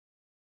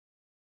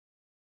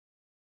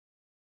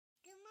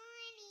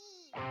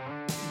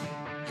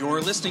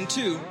You're listening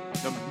to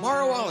the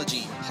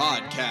Morrowology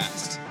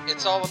Podcast.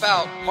 It's all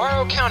about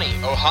Morrow County,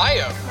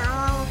 Ohio.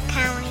 Morrow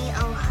County,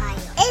 Ohio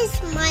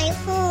is my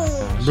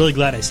home. I'm really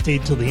glad I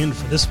stayed till the end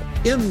for this one.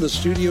 In the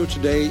studio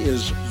today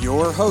is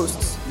Your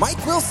hosts,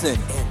 Mike Wilson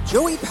and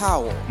Joey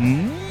Powell.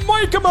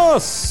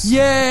 Mike-a-Mus!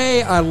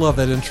 Yay! I love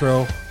that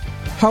intro.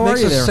 How are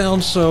Makes you it there?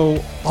 sound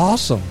so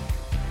awesome.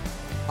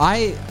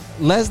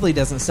 Leslie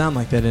doesn't sound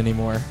like that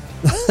anymore.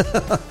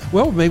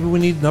 Well, maybe we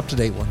need an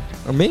up-to-date one.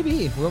 Or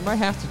maybe we might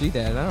have to do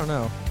that. I don't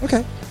know.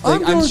 Okay.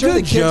 Like, I'm doing sure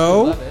good, the kids will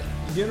Joe. love it.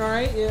 You doing all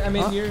right? Yeah, I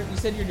mean, you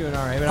said you're doing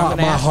all right, but I'm going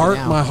to My ask heart,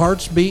 you now. my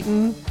heart's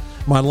beating.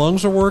 My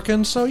lungs are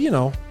working, so you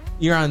know.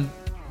 You're on,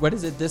 what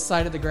is it, this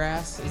side of the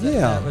grass? Is that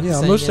Yeah, what the yeah.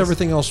 saying Most is?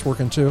 everything else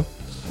working too.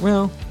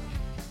 Well,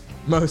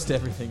 most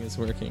everything is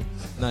working.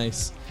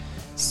 Nice.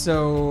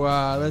 So,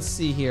 let's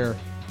see here.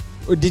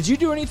 Did you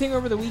do anything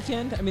over the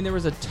weekend? I mean, there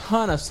was a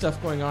ton of stuff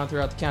going on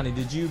throughout the county.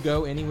 Did you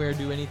go anywhere,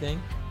 do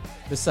anything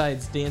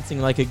besides dancing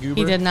like a goober?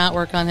 He did not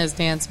work on his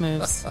dance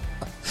moves.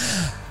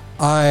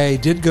 I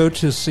did go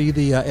to see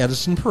the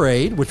Edison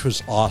Parade, which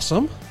was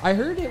awesome. I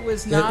heard it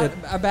was not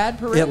a bad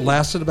parade. It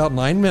lasted about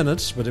 9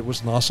 minutes, but it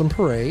was an awesome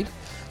parade.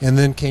 And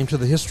then came to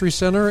the History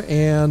Center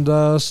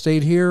and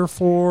stayed here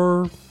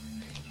till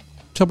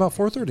about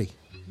 4:30.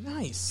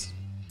 Nice.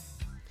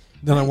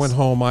 Then I Nice. went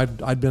home.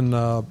 I'd been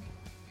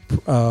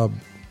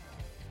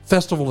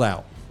festivaled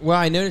out. Well,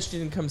 I noticed you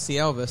didn't come see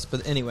Elvis,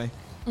 but anyway.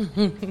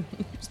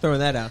 Just throwing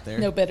that out there.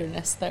 No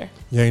bitterness there.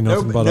 Yeah, ain't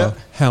nothing but a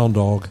hound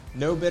dog.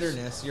 No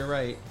bitterness, you're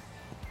right.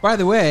 By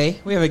the way,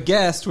 we have a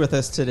guest with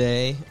us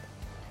today.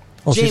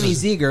 Oh, Jamie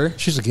she's Zeger.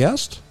 She's a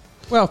guest?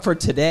 Well, for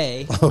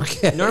today.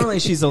 Okay. Normally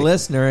she's a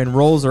listener and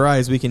rolls her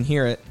eyes. We can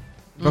hear it.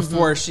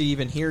 Before she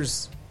even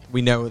hears,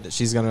 we know that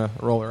she's going to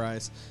roll her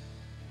eyes.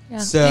 Yeah.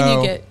 So-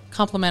 And you get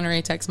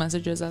complimentary text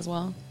messages as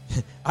well.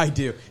 I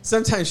do.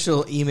 Sometimes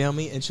she'll email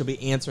me and she'll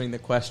be answering the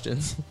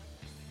questions.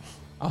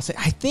 I'll say,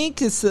 I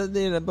think it's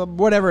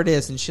whatever it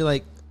is. And she'll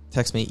like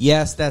text me,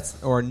 yes,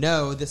 that's, or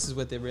no, this is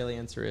what the real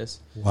answer is.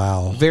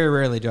 Wow. Very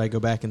rarely do I go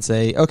back and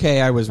say,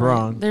 okay, I was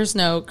wrong. There's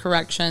no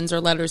corrections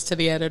or letters to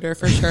the editor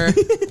for sure.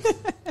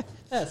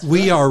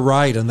 We are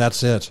right, and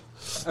that's it.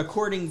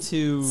 According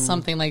to...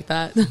 Something like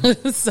that.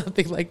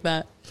 Something like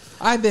that.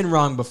 I've been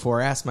wrong before.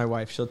 Ask my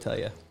wife. She'll tell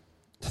you.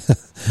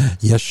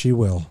 Yes, she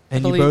will.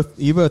 And Believe-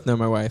 you both know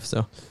my wife,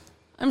 so...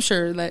 I'm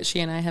sure that she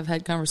and I have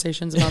had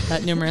conversations about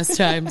that numerous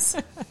times.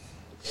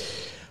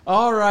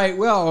 All right,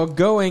 well,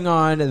 going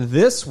on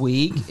this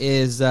week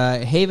is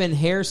Haven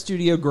Hair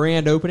Studio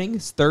grand opening.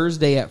 It's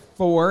Thursday at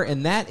 4,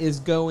 and that is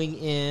going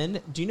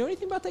in. Do you know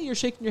anything about that? You're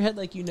shaking your head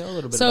like you know a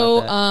little bit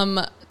about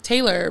that.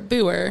 Taylor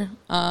Boer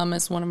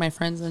is one of my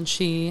friends, and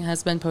she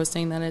has been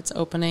posting that it's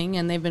opening,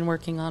 and they've been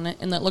working on it,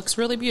 and it looks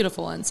really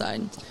beautiful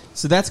inside.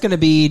 So that's going to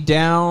be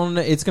down.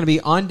 It's going to be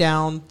on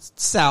down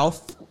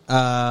south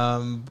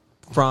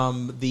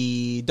from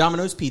the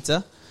Domino's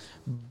Pizza.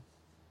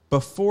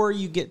 Before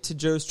you get to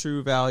Joe's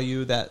True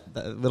Value, that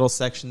little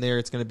section there,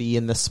 it's going to be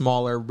in the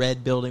smaller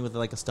red building with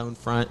like a stone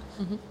front.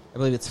 Mm-hmm. I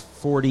believe it's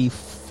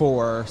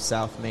 44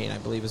 South Main, I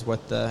believe is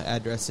what the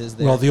address is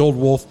there. Well, the old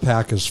Wolf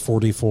Pack is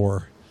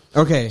 44.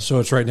 Okay. So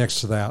it's right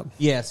next to that.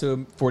 Yeah,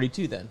 so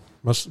 42 then.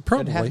 Must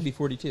probably. It'd have to be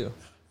 42.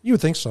 You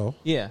would think so.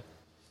 Yeah.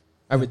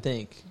 I would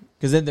think.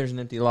 Because then there's an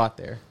empty lot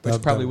there, which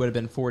That- probably that- would have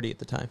been 40 at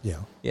the time. Yeah.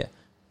 Yeah.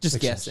 Just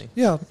Makes guessing.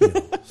 sense.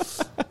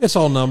 Yeah. It's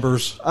all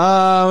numbers.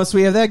 So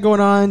we have that going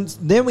on.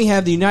 Then we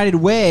have the United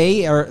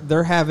Way.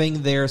 They're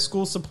having their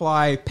school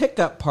supply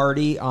pickup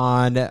party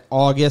on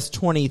August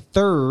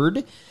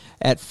 23rd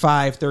at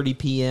 5:30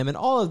 p.m. And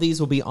all of these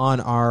will be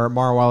on our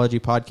Morrowology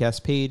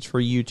podcast page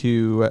for you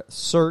to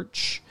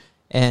search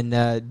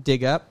and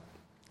dig up.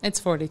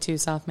 It's 42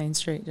 South Main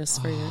Street, just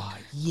for your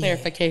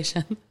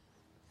clarification.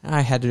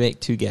 I had to make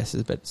two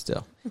guesses, but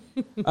still.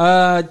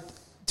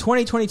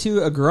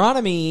 2022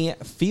 Agronomy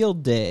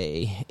Field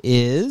Day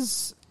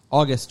is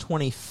August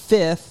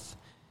 25th.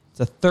 It's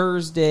a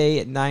Thursday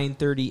at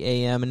 9:30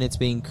 a.m., and it's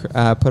being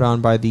put on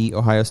by the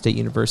Ohio State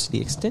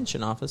University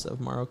Extension Office of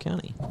Morrow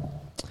County.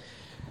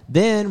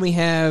 Then we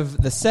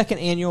have the second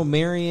annual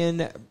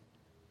Marion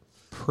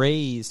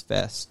Praise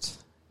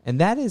Fest, and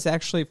that is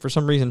actually, for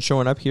some reason,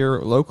 showing up here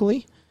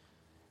locally,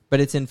 but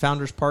it's in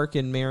Founders Park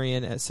in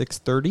Marion at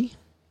 6:30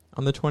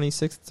 on the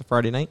 26th. It's a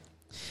Friday night.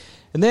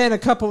 And then a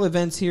couple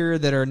events here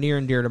that are near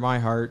and dear to my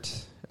heart.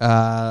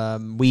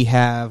 We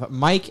have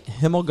Mike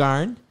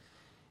Himmelgarn,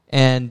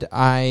 and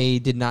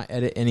I did not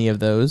edit any of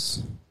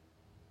those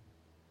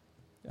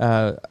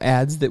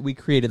ads that we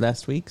created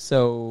last week,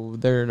 so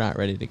they're not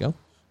ready to go.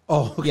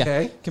 Oh,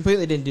 okay. Yeah,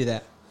 completely didn't do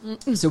that.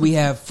 So we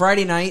have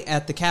Friday night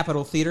at the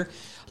Capitol Theater.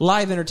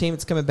 Live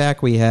entertainment's coming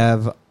back. We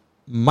have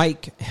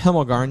Mike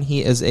Himmelgarn.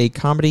 He is a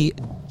comedy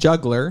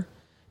juggler,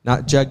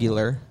 not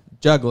jugular,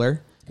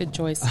 juggler. Good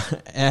choice.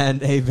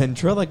 And a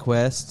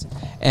ventriloquist.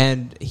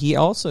 And he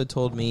also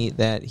told me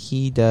that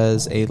he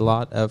does a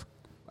lot of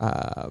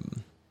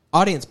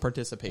audience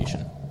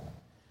participation.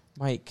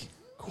 Mike,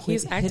 quit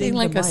He's hitting acting the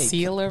like a mic.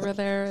 seal over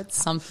there.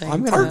 It's something.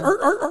 I'm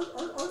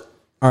gonna.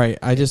 All right,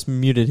 I just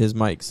muted his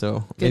mic,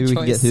 so maybe we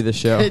can get through the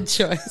show. Good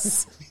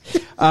choice.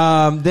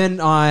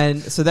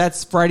 So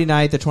that's Friday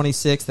night, the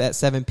 26th at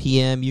 7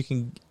 p.m. You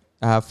can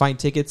find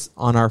tickets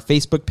on our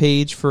Facebook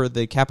page for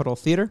the Capitol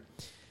Theater,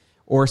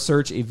 or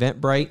search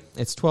Eventbrite.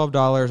 It's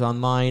 $12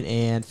 online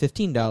and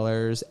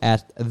 $15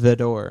 at the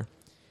door.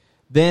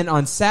 Then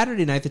on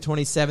Saturday night, the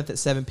 27th at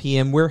 7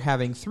 p.m., we're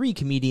having 3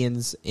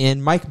 comedians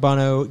in: Mike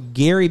Bono,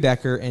 Gary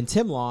Becker, and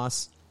Tim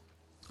Loss.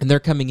 And they're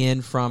coming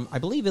in from, I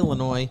believe,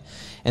 Illinois,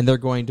 and they're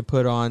going to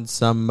put on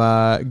some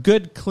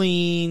good,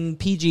 clean,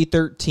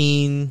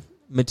 PG-13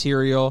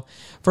 material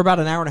for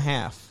about an hour and a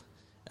half.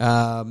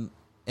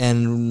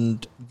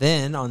 And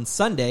then on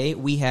Sunday,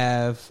 we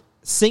have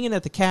Singing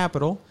at the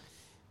Capitol.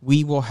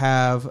 We will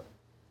have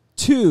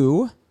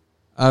 2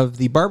 of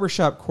the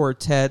barbershop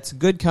quartets,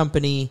 Good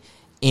Company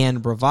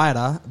and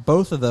Bravada.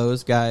 Both of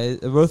those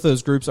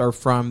groups are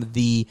from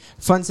the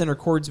Fun Center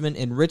Chordsman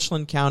in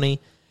Richland County.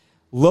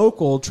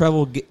 Local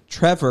Trevor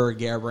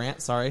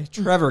Garbrandt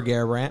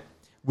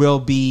will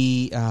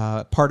be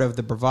part of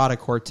the Bravada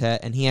Quartet,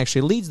 and he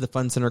actually leads the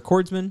Fun Center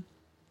Chordsman.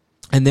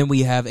 And then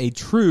we have a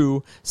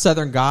true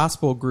Southern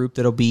Gospel group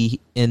that'll be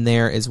in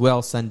there as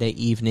well Sunday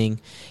evening,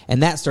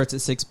 and that starts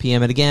at 6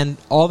 p.m. And again,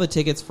 all the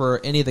tickets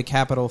for any of the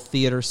Capitol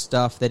Theater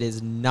stuff that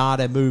is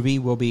not a movie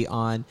will be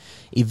on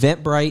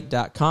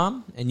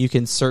Eventbrite.com, and you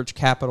can search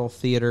Capitol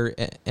Theater,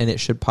 and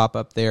it should pop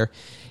up there.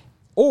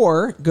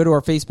 Or go to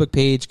our Facebook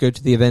page, go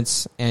to the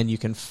events, and you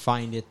can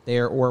find it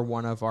there, or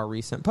one of our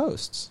recent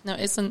posts. Now,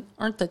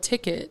 aren't the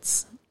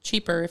tickets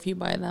cheaper if you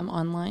buy them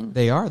online?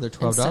 They are. They're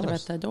 $12 instead of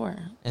at the door,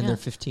 and they're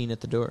 $15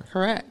 at the door.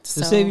 Correct.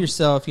 So save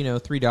yourself,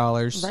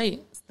 $3.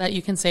 Right, that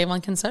you can save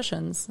on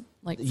concessions,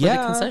 the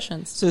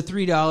concessions. So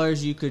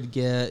 $3, you could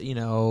get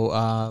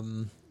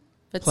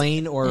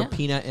plain or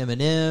peanut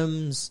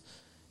M&Ms.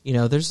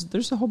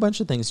 There's a whole bunch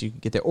of things you could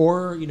get there,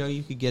 or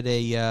you could get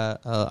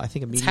I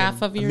think a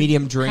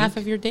medium drink, half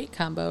of your date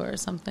combo or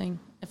something.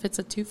 If it's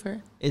a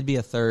twofer, it'd be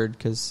a third,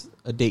 because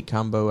a date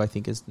combo I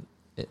think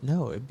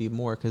it'd be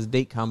more, because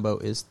date combo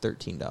is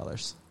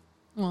 $13.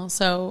 Well,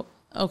 so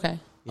okay,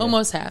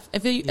 almost half.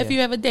 If you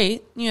have a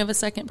date, you have a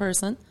second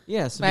person.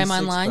 Yeah, so buy them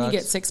online, you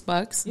get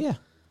 $6. Yeah,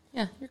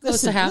 you're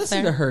close to half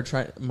listen there. Listen to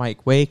her,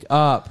 Mike. Wake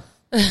up.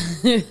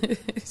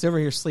 He's over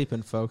here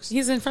sleeping, folks.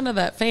 He's in front of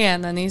that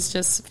fan, and he's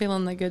just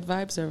feeling the good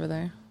vibes over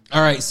there.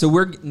 All right, so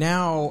we're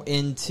now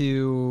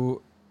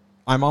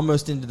I'm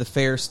almost into the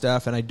fair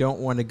stuff, and I don't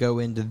want to go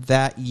into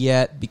that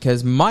yet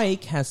because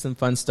Mike has some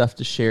fun stuff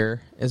to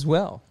share as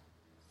well.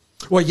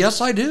 Well, yes,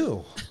 I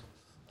do.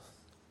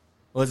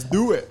 Let's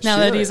do it. Now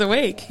that he's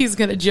awake, he's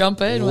going to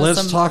jump in.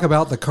 Let's talk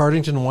about the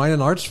Cardington Wine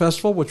and Arts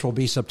Festival, which will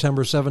be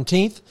September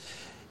 17th.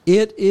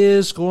 It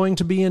is going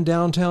to be in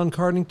downtown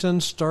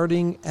Cardington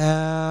starting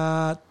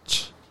at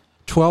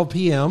 12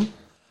 p.m.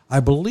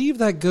 I believe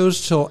that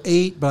goes till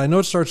 8, but I know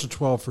it starts at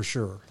 12 for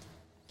sure.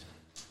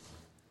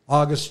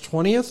 August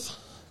 20th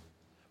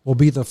will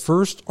be the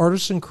first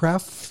artisan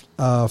craft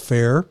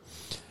fair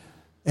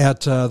at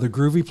the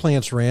Groovy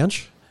Plants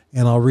Ranch,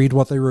 and I'll read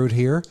what they wrote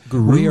here.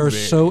 Groovy. We are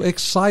so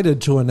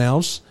excited to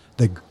announce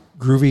that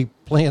Groovy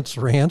Plants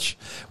Ranch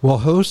will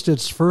host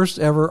its first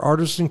ever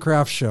artisan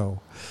craft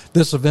show.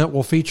 This event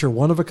will feature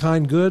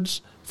one-of-a-kind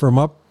goods from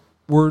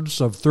upwards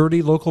of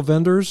 30 local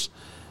vendors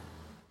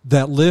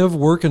that live,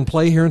 work, and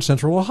play here in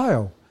Central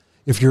Ohio.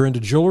 If you're into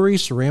jewelry,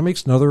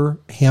 ceramics, and other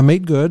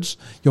handmade goods,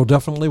 you'll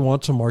definitely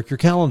want to mark your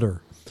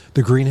calendar.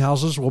 The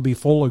greenhouses will be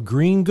full of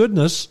green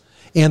goodness,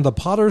 and the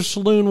Potter's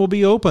Saloon will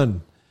be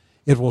open.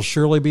 It will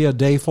surely be a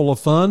day full of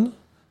fun,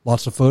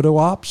 lots of photo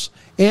ops,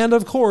 and,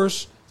 of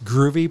course,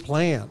 groovy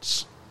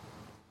plants.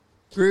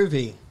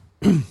 Groovy.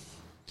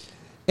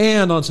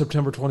 And on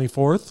September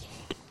 24th,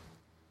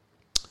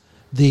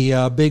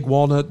 the Big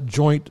Walnut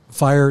Joint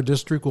Fire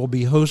District will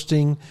be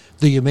hosting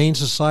the Humane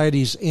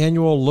Society's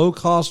annual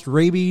low-cost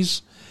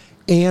rabies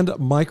and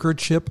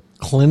microchip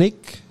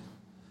clinic.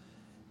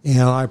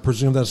 And I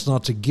presume that's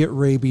not to get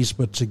rabies,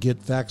 but to get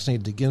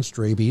vaccinated against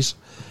rabies.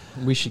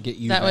 We should get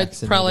you That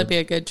vaccinated. would probably be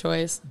a good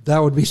choice. That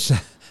would be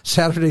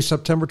Saturday,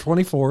 September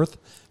 24th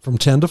from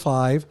 10 to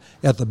 5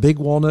 at the Big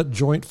Walnut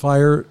Joint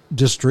Fire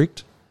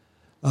District,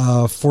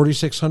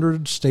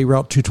 4600 State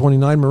Route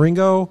 229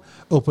 Marengo,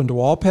 open to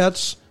all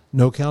pets,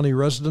 no county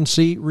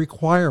residency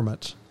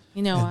requirement.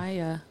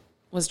 I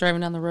was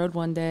driving down the road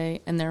one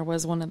day, and there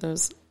was one of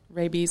those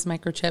rabies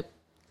microchip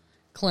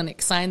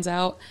clinic signs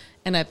out,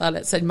 and I thought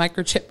it said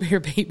microchip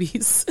your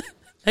babies.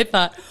 I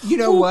thought,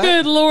 what?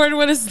 Good Lord,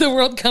 what is the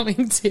world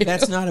coming to?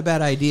 That's not a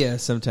bad idea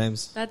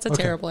sometimes. That's a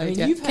terrible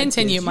idea. you've had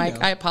Continue, kids,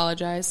 Mike. I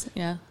apologize.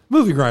 Yeah.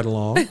 Moving right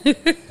along.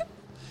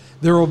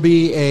 There will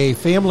be a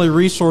family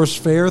resource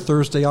fair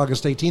Thursday,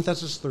 August 18th.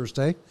 That's this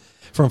Thursday,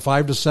 from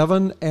 5 to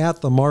 7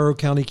 at the Morrow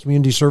County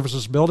Community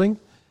Services Building.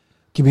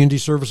 Community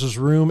Services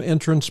Room,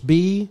 Entrance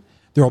B.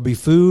 There will be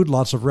food,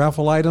 lots of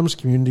raffle items,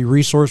 community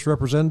resource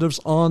representatives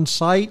on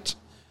site.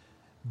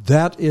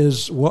 That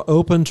is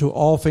open to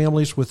all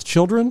families with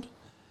children.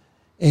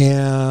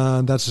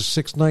 And that's a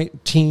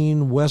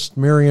 619 West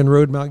Marion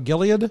Road, Mount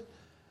Gilead.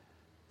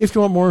 If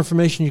you want more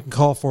information, you can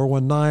call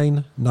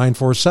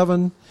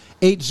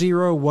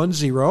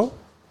 419-947-8010.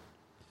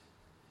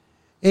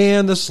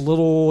 And this is a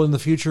little in the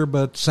future,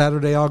 but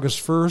Saturday, August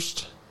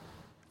 1st,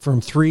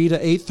 from 3 to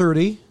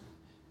 8:30.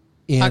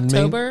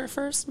 October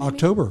 1st? Maybe?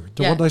 October.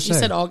 Yeah, What did I say? you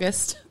said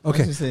August.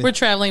 Okay. We're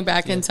traveling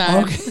back in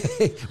time.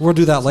 Okay. We'll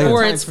do that later.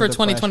 Or Time it's for for the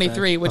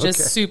 2023, which is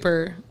Okay.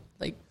 super,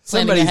 like,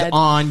 planning Somebody's ahead.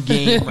 on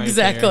game right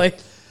Exactly. there.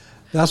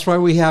 That's why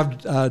we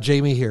have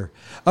Jamie here.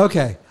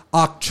 Okay.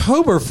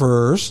 October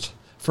 1st,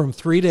 from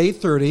 3 to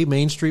 8:30,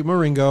 Main Street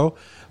Marengo,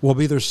 will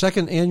be their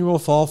second annual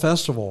Fall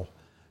Festival.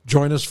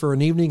 Join us for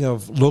an evening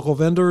of local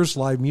vendors,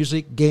 live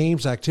music,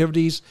 games,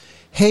 activities,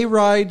 hay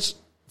rides,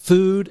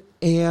 food,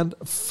 and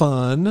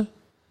fun.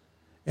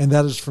 And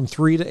that is from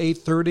 3 to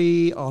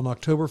 8:30 on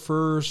October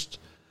 1st.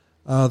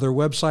 Their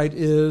website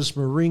is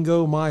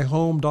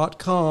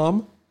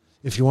maringomyhome.com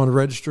if you want to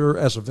register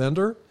as a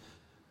vendor.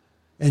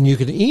 And you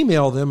can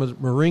email them at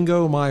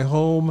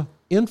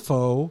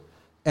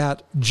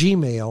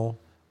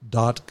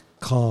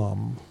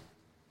maringomyhomeinfo@gmail.com.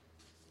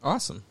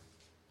 Awesome.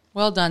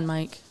 Well done,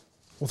 Mike.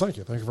 Well, thank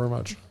you. Thank you very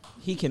much.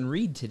 He can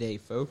read today,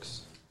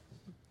 folks.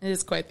 It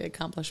is quite the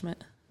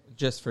accomplishment.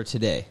 Just for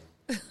today.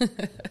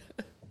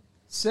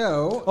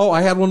 So, Oh,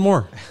 I had one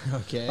more.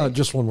 okay.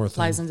 Just one more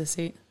thing. Lies in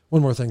deceit.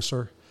 One more thing,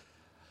 sir.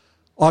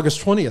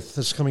 August 20th,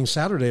 this coming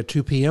Saturday at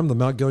 2 p.m., the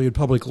Mount Gilead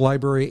Public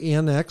Library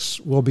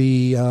Annex will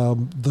be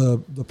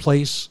the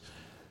place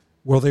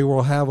where they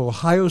will have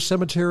Ohio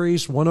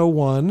Cemeteries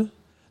 101.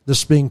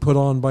 This being put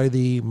on by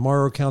the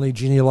Morrow County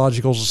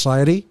Genealogical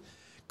Society.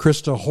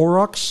 Krista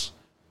Horrocks,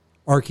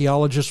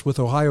 archaeologist with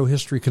Ohio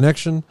History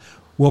Connection,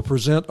 will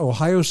present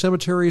Ohio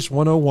Cemeteries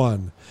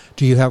 101.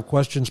 Do you have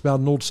questions about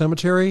an old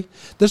cemetery?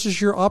 This is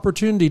your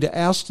opportunity to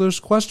ask those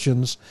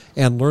questions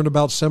and learn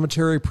about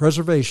cemetery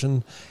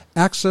preservation,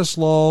 access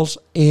laws,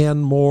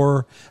 and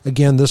more.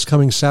 Again, this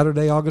coming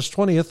Saturday, August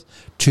 20th,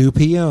 2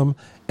 p.m.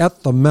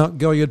 at the Mount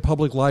Gilead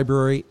Public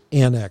Library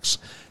Annex.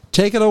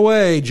 Take it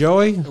away,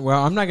 Joey.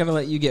 Well, I'm not going to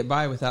let you get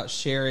by without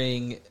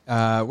sharing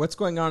what's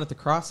going on at the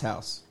Cross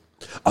House.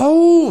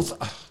 Oh,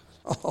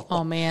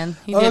 man.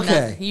 You did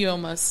Okay. not. You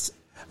almost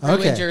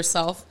ruined Okay.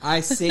 yourself.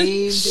 I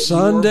saved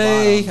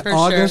Sunday, your bottom. For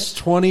August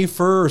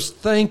 21st.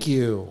 Thank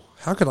you.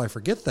 How could I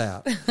forget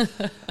that?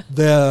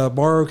 The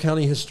Morrow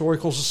County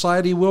Historical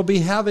Society will be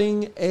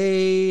having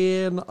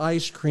an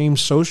ice cream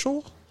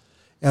social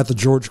at the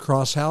George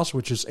Cross House,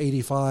 which is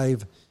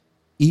 85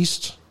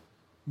 East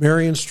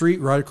Marion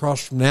Street, right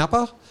across from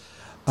Napa.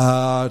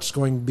 It's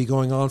going to be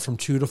going on from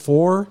 2 to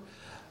 4.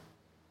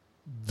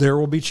 There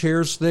will be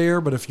chairs there,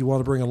 but if you want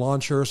to bring a lawn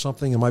chair or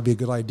something, it might be a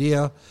good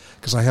idea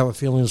because I have a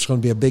feeling it's going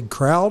to be a big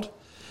crowd.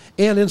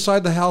 And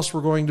inside the house,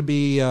 we're going to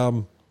be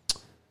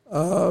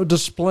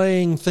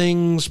displaying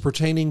things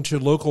pertaining to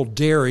local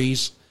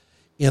dairies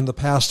in the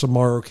past of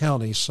Morrow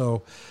County.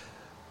 So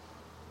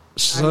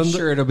I'm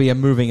sure it'll be a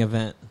moving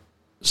event.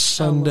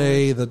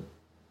 Sunday the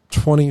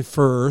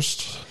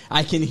 21st.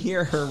 I can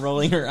hear her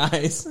rolling her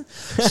eyes.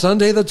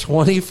 Sunday the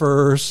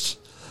 21st.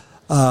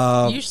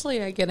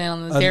 Usually I get in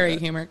on the dairy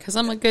humor because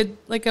I'm a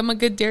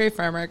good dairy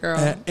farmer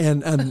girl.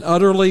 And an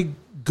utterly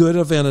good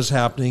event is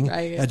happening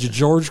Right. at the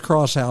George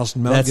Cross House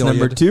in Mount That's Gilead.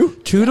 number 2?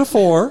 2 to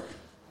 4.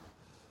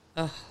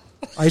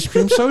 Ice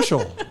cream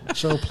social.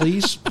 So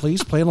please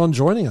plan on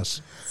joining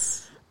us.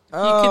 You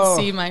could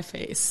see my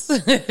face.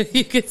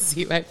 You could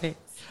see my face.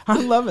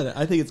 I'm loving it.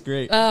 I think it's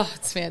great. Oh,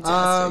 it's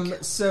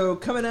fantastic. So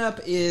coming up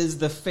is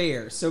the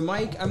fair. So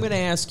Mike, I'm going to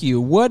ask you,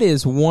 what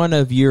is one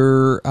of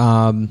your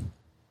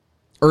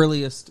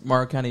earliest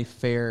Morrow County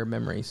Fair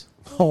memories?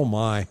 Oh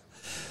my.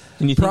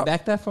 Can you think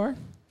back that far?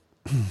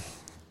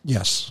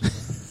 Yes.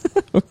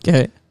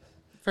 Okay.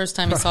 First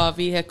time you saw a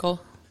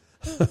vehicle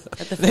at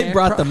the fair. They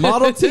brought the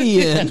Model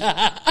T in.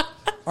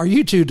 Are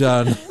you two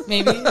done?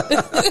 Maybe.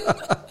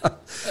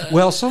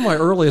 Well, some of my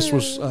earliest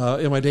was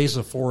in my days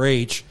of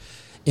 4-H,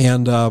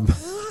 and I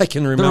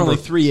can There were remember only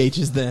 3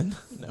 H's then.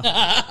 No.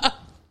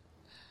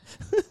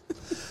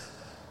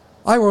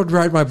 I would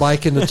ride my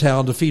bike into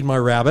town to feed my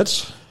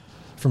rabbits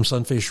from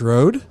Sunfish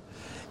Road,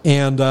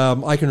 and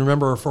I can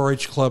remember our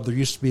 4-H club. There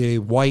used to be a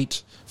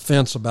white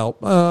fence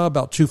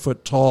about 2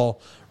 foot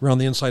tall around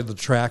the inside of the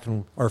track,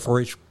 and our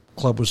 4-H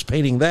club was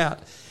painting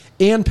that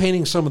and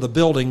painting some of the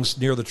buildings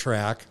near the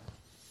track.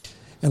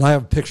 And I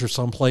have a picture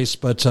someplace,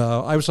 but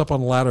I was up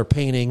on the ladder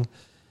painting,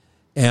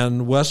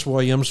 and Wes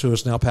Williams, who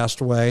has now passed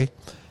away,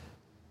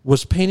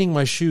 was painting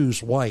my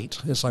shoes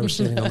white as I was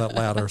standing on that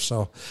ladder.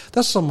 So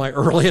that's some of my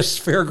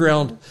earliest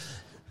fairground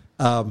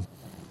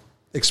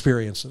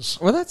experiences.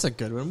 Well, that's a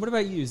good one. What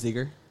about you,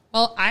 Ziegler?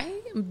 Well, I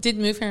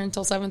didn't move here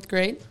until 7th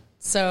grade,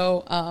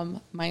 so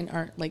mine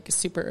aren't like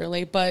super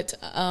early. But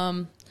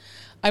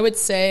I would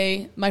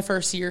say my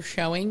first year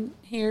showing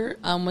here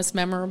was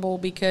memorable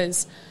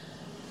because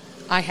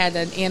I had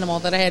an animal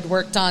that I had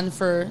worked on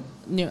for,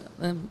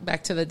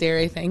 back to the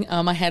dairy thing.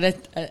 I had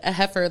a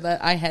heifer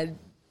that I had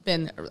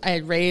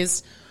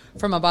raised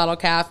from a bottle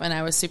calf, and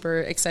I was super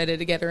excited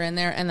to get her in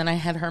there. And then I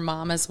had her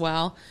mom as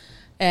well,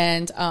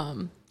 and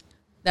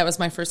that was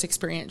my first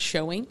experience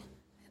showing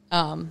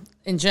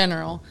in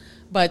general.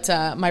 But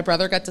my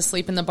brother got to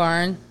sleep in the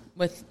barn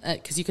with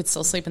because you could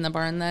still sleep in the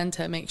barn then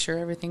to make sure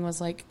everything was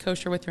like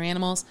kosher with your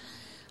animals.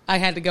 I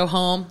had to go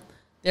home.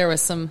 There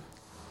was some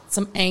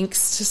angst,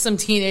 some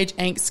teenage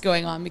angst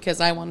going on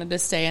because I wanted to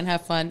stay and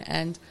have fun,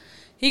 and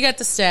he got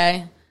to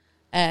stay.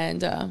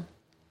 And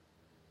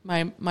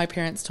my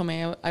parents told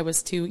me I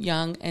was too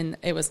young and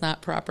it was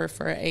not proper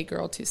for a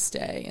girl to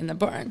stay in the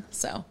barn.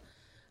 So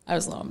I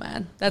was a little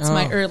mad. That's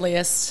my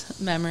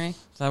earliest memory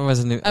That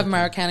wasn't of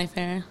Morrow County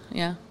Fair.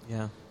 Yeah.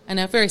 Yeah. I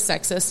know, very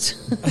sexist.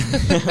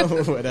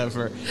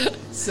 Whatever.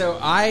 So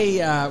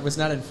I was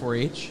not in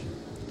 4-H,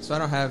 so I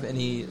don't have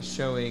any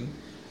showing.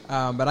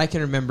 But I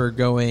can remember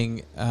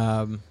going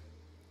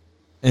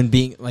and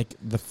being like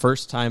the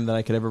first time that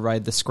I could ever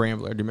ride the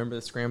Scrambler. Do you remember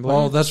the Scrambler?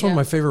 Oh, that's one of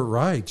Yeah. my favorite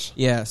rides.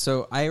 Yeah,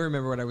 so I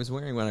remember what I was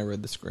wearing when I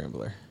rode the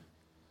Scrambler.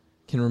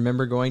 Can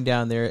remember going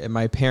down there in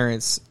my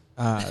parents'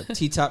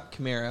 T-top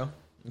Camaro.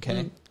 Okay.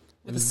 It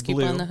With a was scoop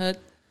blue. on the hood.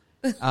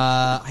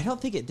 I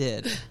don't think it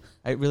did.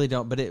 I really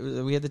don't. But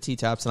we had the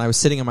T-tops, and I was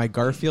sitting on my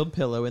Garfield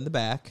pillow in the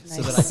back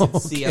so that I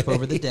could see up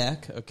over the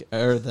deck,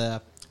 or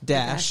the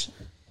dash.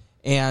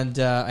 And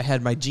I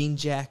had my jean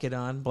jacket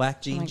on,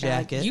 black jean Oh my God.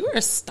 jacket. You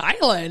were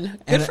styling. Good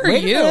And for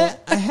wait a you. minute,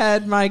 I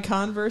had my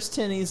Converse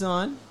tennies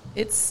on.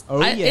 It's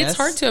yes. it's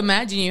hard to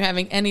imagine you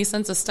having any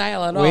sense of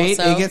style at all. Wait,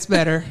 So. it gets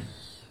better.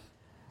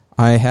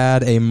 I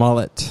had a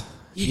mullet.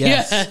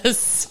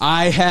 Yes.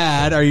 I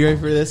had, are you ready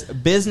for this?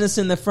 Business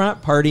in the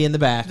front, party in the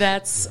back.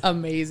 That's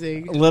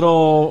amazing.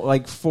 Little,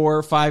 like, 4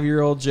 or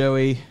 5-year-old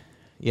Joey.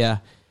 Yeah.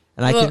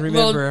 And I can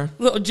remember.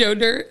 Little Joe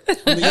Dirt.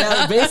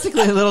 Yeah,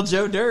 basically a little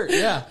Joe Dirt.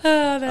 Yeah.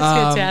 Oh, that's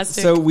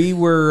fantastic. So we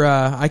were,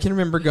 I can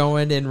remember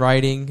going and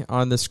riding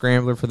on the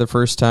Scrambler for the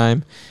first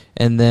time.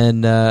 And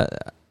then,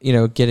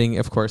 getting,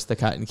 of course, the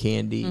cotton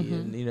candy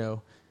and,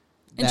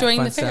 that Enjoying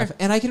fun the fair. stuff.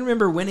 And I can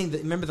remember winning,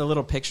 remember the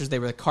little pictures? They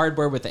were the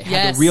cardboard with, they had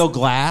Yes. the real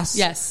glass.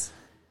 Yes.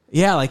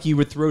 Yeah, like you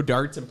would throw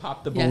darts and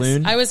pop the Yes.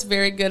 balloon. I was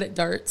very good at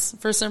darts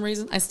for some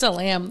reason. I still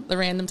am the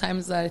random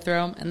times that I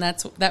throw them. And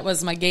that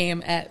was my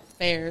game at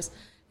fairs.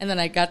 And then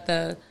I got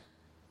the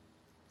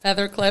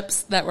feather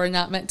clips that were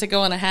not meant to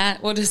go on a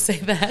hat. We'll just say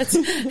that.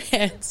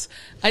 And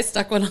I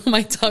stuck one on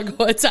my tongue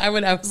one time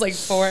when I was like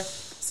 4.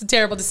 It's a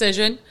terrible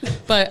decision.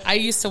 But I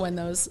used to win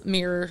those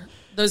mirror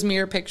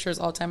pictures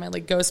all the time. I had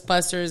like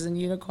Ghostbusters and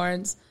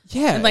unicorns.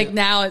 Yeah. And like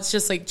now it's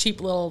just like cheap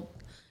little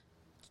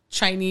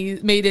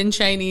made in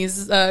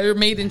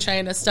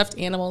China stuffed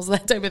animals,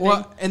 that type of thing.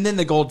 Well, and then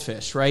the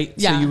goldfish, right?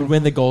 Yeah. So you would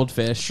win the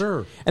goldfish.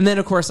 Sure. And then,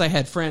 of course, I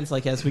had friends,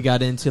 like, as we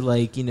got into,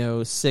 like,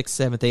 6th,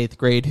 7th, 8th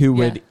grade, who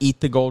would Yeah. eat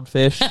the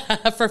goldfish.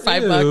 for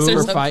 $5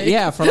 or For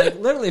something. for like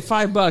literally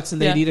 $5,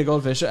 and they'd Yeah. eat a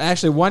goldfish.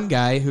 Actually, one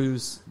guy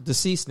who's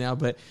deceased now,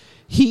 but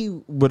he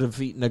would have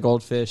eaten a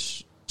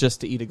goldfish just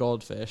to eat a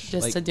goldfish.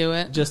 Just to do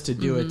it. Just to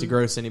do it, to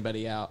gross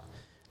anybody out.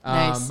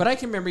 Nice. But I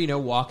can remember,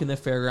 walking the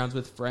fairgrounds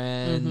with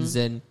friends,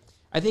 and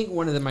I think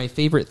one of my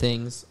favorite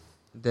things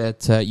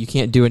that you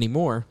can't do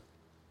anymore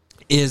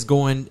is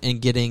going and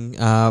getting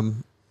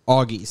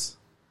Augies.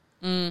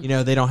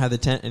 They don't have the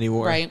tent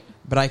anymore. Right.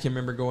 But I can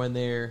remember going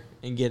there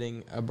and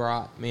getting a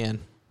brat. Man,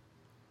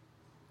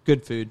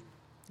 good food.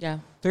 Yeah.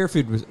 Fair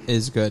food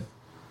is good.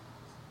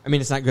 I mean,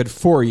 it's not good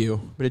for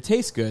you, but it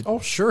tastes good. Oh,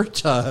 sure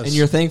it does. And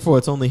you're thankful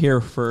it's only here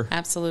for,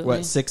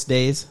 Absolutely. 6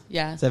 days?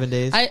 Yeah. 7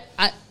 days?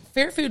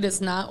 Fair food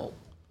is not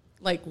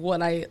like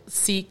what I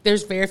seek.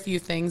 There's very few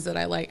things that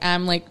I like.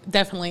 I'm like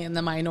definitely in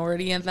the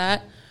minority of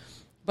that.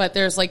 But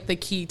there's like the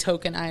key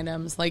token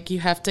items. Like you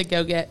have to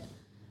go get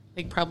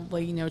like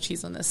probably,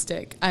 cheese on the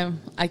stick.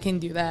 I can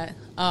do that.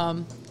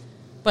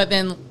 But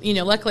then,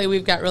 luckily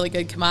we've got really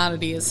good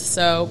commodities.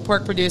 So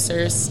pork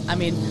producers, I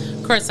mean,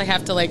 of course I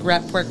have to like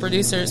rep pork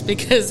producers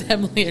because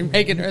Emily and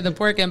Megan are the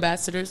pork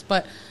ambassadors,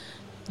 but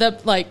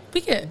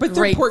we get but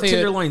great their pork food.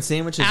 tenderloin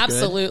sandwich is good.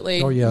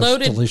 Absolutely. Oh, yes,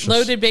 delicious.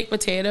 Loaded baked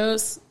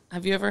potatoes.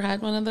 Have you ever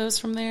had one of those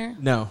from there?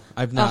 No,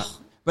 I've not. Oh.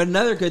 But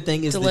another good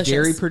thing is Delicious. the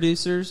dairy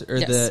producers or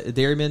Yes. the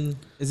dairymen.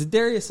 Is it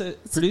dairy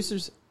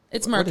producers?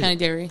 It's Morrow What is County it?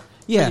 Dairy.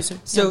 Yeah. Producer.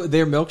 So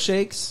their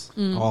milkshakes.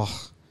 Oh,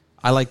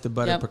 I like the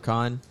butter Yep.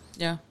 pecan.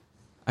 Yeah.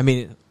 I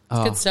mean,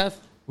 Good stuff.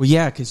 Well,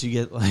 yeah, because you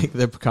get like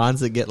the pecans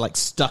that get like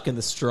stuck in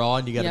the straw,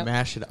 and you got to Yep.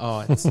 mash it.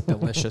 Oh, it's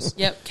delicious.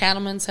 Yep.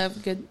 Cattlemen's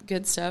have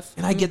good stuff.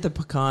 And I get the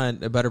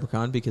butter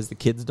pecan because the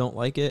kids don't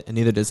like it, and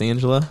neither does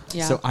Angela.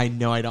 Yeah. So I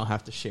know I don't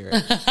have to share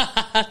it.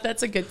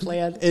 That's a good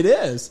plan. It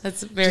is.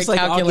 That's very Just like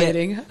I'll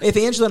calculating. if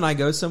Angela and I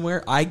go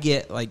somewhere, I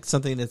get like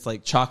something that's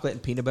like chocolate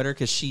and peanut butter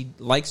because she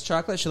likes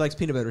chocolate. She likes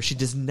peanut butter. She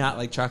does not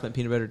like chocolate and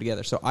peanut butter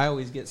together. So I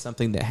always get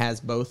something that has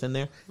both in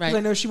there. 'Cause Right.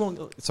 I know she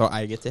won't. So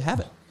I get to have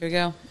it. Here we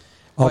go.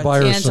 I'll buy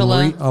her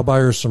Angela. I'll buy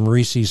her some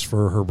Reese's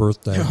for her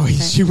birthday. Oh,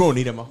 she won't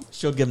eat them.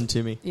 She'll give them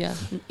to me. Yeah.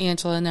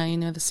 Angela, now you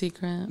know the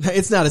secret.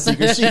 It's not a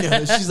secret. She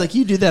knows. She's like,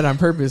 you do that on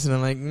purpose. And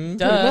I'm like,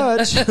 pretty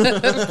much.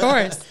 Of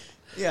course.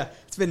 Yeah.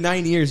 It's been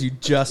 9 years. You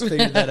just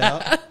figured that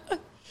out.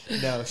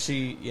 No,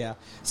 yeah.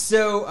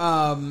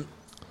 So,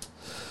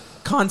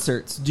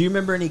 concerts. Do you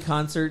remember any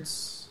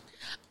concerts?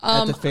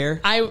 at the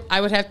fair?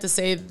 I would have to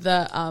say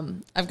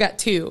I've got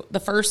two. The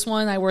first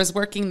one, I was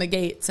working the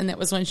gates, and it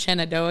was when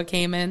Shenandoah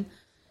came in,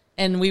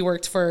 and we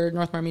worked for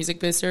Northmore Music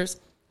Boosters,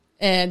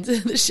 and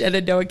the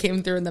Shenandoah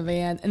came through in the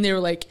van, and they were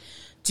like,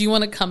 do you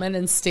want to come in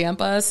and stamp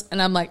us? And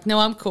I'm like, no,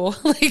 I'm cool.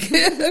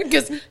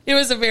 Because it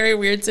was a very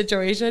weird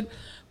situation.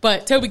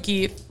 But Toby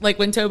Keith, like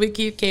when Toby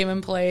Keith came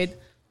and played,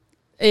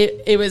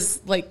 it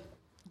was like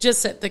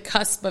just at the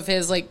cusp of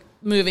his like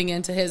moving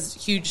into his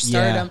huge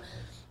stardom.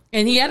 Yeah.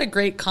 And he had a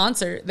great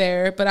concert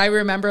there. But I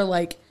remember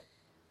like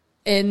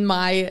in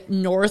my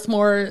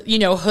Northmore,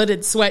 hooded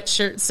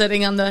sweatshirt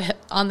sitting on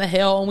the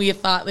hill, and we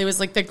thought it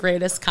was like the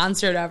greatest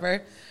concert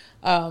ever.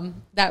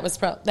 That was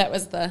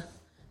the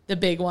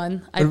big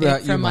one, I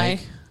think, from my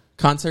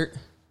concert.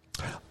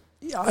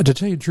 Yeah, to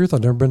tell you the truth,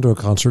 I've never been to a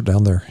concert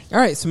down there. All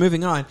right, so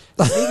moving on.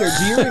 Meager,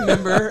 do you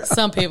remember?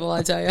 Some people,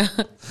 I tell you.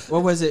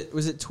 What was it?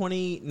 Was it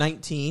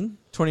 2019?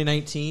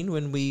 2019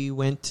 when we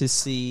went to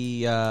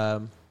see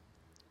Joe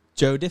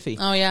Diffie.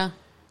 Oh, yeah.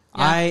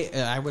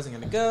 I wasn't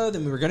going to go.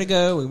 Then we were going to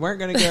go. We weren't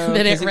going to go.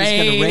 Then it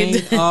rained.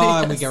 Was gonna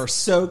rain. And we were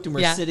soaked, and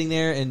we're sitting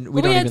there, and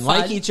we don't even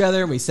like each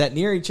other. And we sat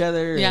near each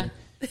other. Yeah. And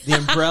the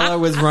umbrella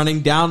was running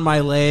down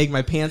my leg.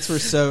 My pants were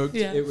soaked.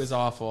 Yeah. It was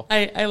awful.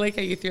 I like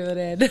how you threw that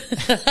in.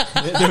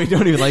 Then we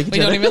don't even like each other.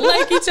 We don't even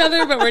like each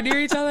other, but we're near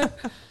each other.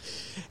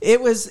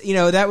 It was,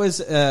 that was...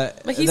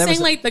 but he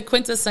sang, like, the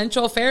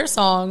quintessential fair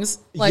songs,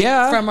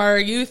 from our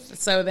youth.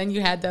 So then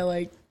you had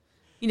to,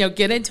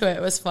 get into it.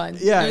 It was fun.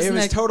 Yeah, it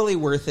was totally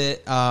worth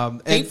it.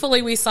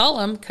 Thankfully, we saw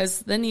him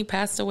because then he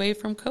passed away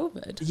from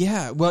COVID.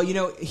 Yeah, well,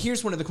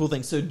 here's one of the cool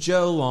things. So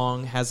Joe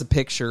Long has a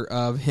picture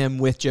of him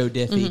with Joe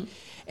Diffie. Mm-hmm.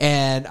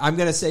 And I'm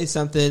going to say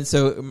something.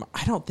 So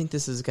I don't think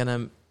this is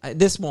going to...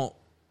 This won't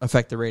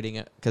affect the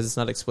rating because it's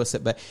not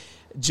explicit. But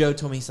Joe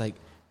told me, he's like,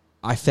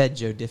 I fed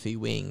Joe Diffie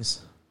wings.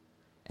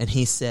 And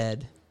he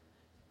said,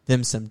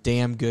 them some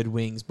damn good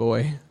wings,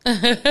 boy.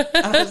 And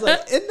I was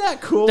like, isn't that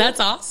cool? That's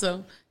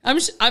awesome.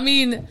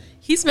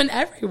 He's been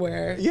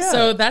everywhere. Yeah.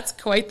 So that's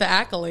quite the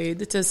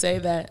accolade to say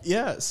that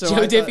Joe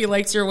Diffie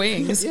likes your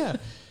wings. Yeah.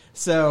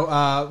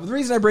 So the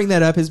reason I bring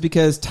that up is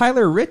because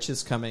Tyler Rich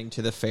is coming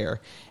to the fair.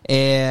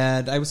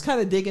 And I was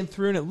kind of digging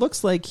through, and it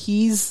looks like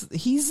he's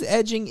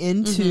edging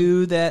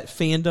into that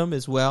fandom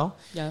as well.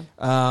 Yeah.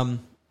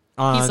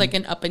 He's like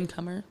an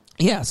up-and-comer.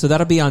 Yeah, so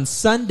that'll be on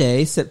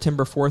Sunday,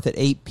 September 4th at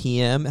 8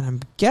 p.m., and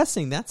I'm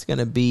guessing that's going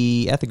to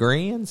be at the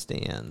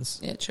grandstands.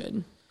 It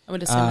should. I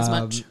would assume as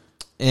much.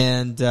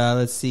 And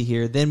let's see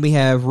here. Then we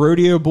have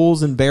Rodeo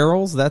Bulls and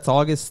Barrels. That's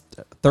August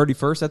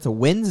 31st. That's a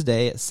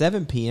Wednesday at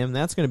 7 p.m.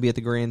 That's going to be at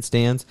the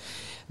grandstands.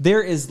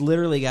 There is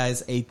literally,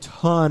 guys, a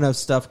ton of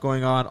stuff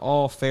going on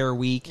all fair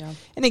week. Yeah.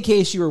 And in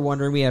case you were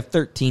wondering, we have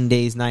 13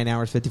 days, 9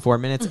 hours, 54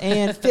 minutes,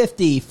 and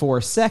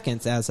 54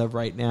 seconds as of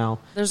right now.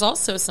 There's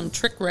also some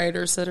trick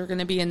riders that are going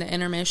to be in the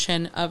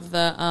intermission of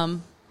the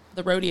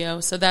rodeo,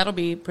 so that'll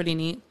be pretty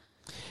neat.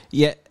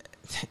 Yeah.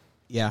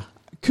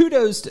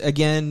 Kudos,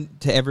 again,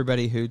 to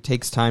everybody who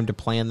takes time to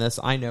plan this.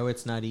 I know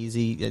it's not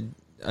easy.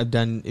 I've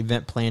done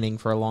event planning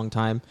for a long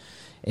time.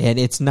 And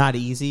it's not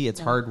easy. It's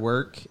hard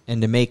work.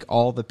 And to make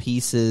all the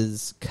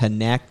pieces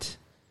connect,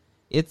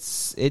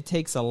 it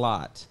takes a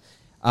lot.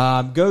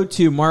 Go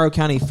to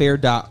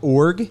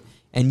morrowcountyfair.org,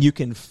 and you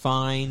can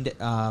find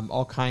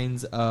all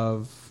kinds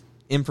of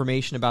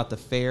information about the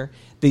fair.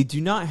 They do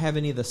not have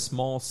any of the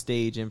small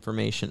stage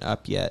information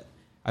up yet.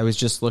 I was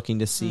just looking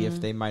to see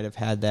if they might have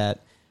had that.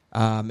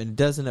 And it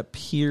doesn't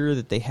appear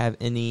that they have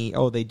any.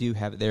 Oh, they do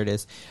have it. There it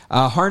is.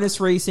 Harness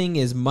racing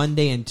is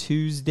Monday and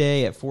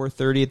Tuesday at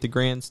 4:30 at the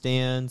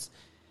grandstands.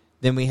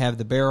 Then we have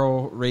the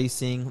barrel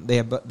racing. They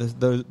have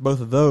both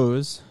of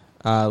those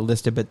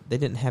listed, but they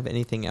didn't have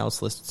anything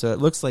else listed. So it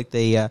looks like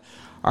they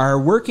are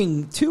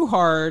working too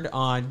hard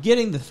on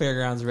getting the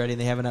fairgrounds ready.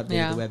 They haven't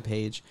updated the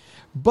webpage.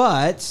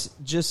 But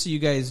just so you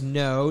guys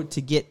know, to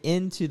get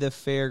into the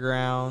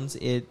fairgrounds,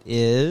 it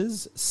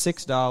is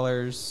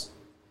 $6.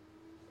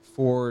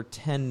 For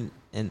 10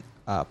 and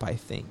up, I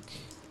think.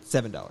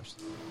 $7.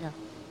 Yeah.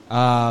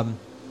 I'm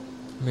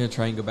going to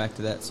try and go back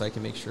to that so I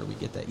can make sure we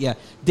get that. Yeah.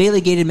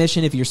 Daily gate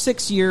admission, if you're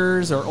 6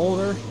 years or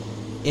older,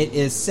 it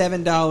is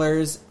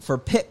 $7 for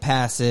pit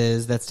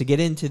passes. That's to get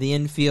into the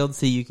infield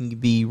so you can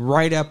be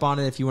right up on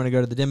it if you want to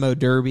go to the demo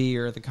derby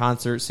or the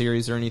concert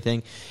series or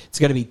anything. It's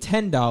going to be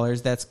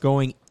 $10. That's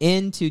going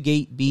into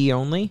gate B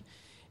only.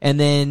 And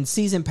then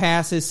season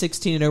passes,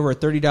 16 and over, are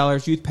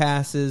 $30. Youth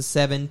passes,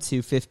 7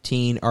 to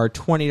 15, are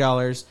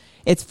 $20.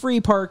 It's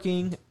free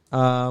parking.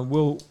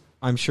 We'll,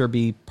 I'm sure,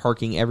 be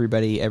parking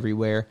everybody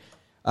everywhere.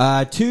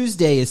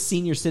 Tuesday is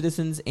Senior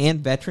Citizens and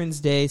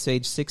Veterans Day, so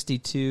age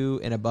 62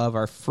 and above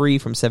are free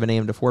from 7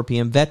 a.m. to 4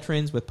 p.m.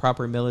 Veterans with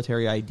proper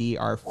military ID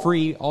are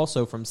free,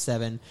 also from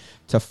 7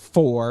 to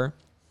 4.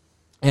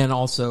 And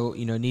also,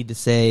 need to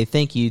say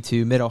thank you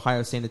to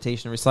Mid-Ohio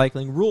Sanitation and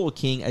Recycling, Rural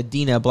King,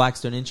 Adena,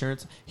 Blackstone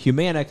Insurance,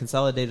 Humana,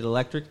 Consolidated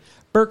Electric,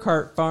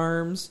 Burkhart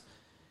Farm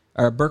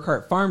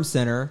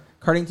Center,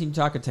 Cardington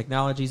Utah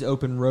Technologies,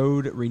 Open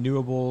Road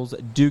Renewables,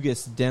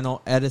 Dugas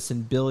Dental,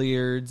 Edison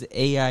Billiards,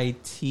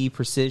 AIT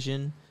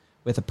Precision,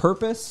 with a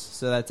purpose.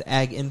 So that's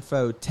Ag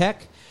Info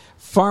Tech,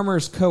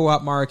 Farmers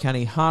Co-op, Morrow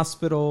County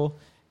Hospital,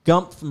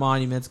 Gump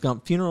Monuments,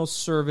 Gump Funeral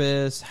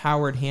Service,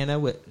 Howard Hanna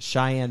with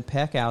Cheyenne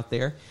Peck out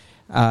there,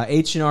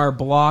 H&R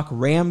Block,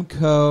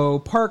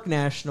 Ramco, Park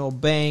National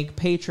Bank,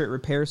 Patriot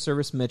Repair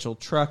Service, Mitchell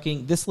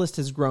Trucking. This list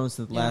has grown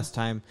since the last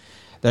time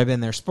that I've been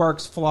there.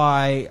 Sparks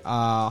Fly,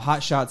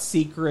 Hot Shot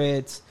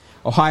Secret,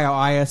 Ohio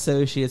Eye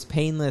Associates,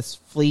 Painless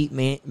Fleet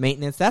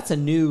Maintenance. That's a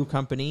new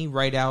company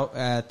right out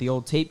at the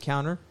old tape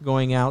counter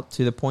going out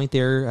to the point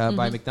there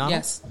by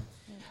McDonald's. Yes.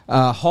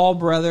 Hall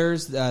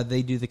Brothers,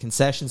 they do the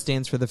concession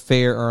stands for the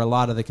fair, or a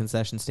lot of the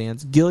concession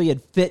stands.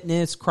 Gilead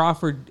Fitness,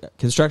 Crawford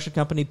Construction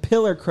Company,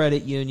 Pillar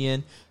Credit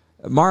Union,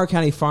 Morrow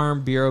County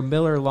Farm Bureau,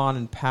 Miller Lawn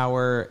and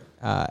Power,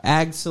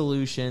 Ag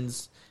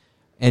Solutions,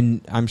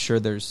 and I'm sure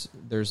there's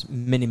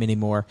many, many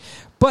more.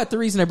 But the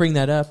reason I bring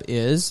that up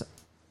is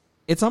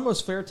it's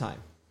almost fair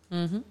time.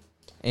 Mm-hmm.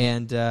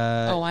 And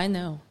I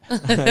know.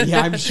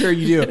 yeah, I'm sure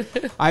you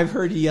do. I've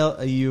heard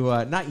you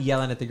not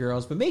yelling at the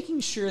girls, but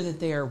making sure that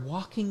they are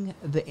walking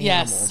the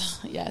animals.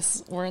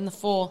 Yes, we're in the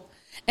full.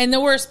 And the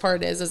worst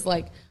part is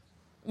like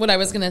what I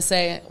was gonna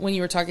say when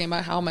you were talking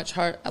about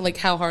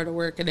how hard of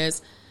work it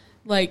is.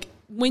 Like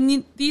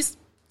when these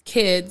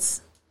kids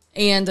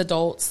and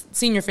adults,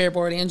 senior fair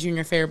board and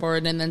junior fair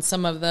board, and then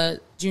some of the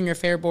junior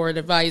fair board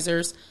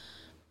advisors,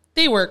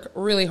 they work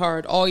really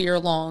hard all year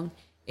long,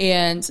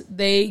 and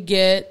they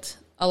get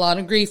a lot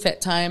of grief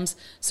at times.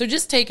 So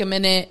just take a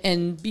minute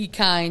and be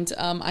kind.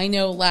 I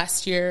know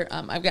last year,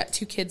 I've got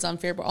 2 kids on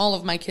fair board. All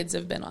of my kids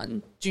have been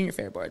on junior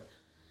fair board.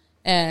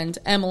 And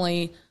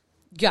Emily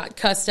got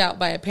cussed out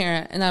by a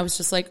parent. And I was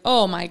just like,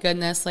 oh my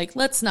goodness, like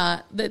that's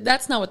not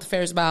what the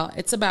fair is about.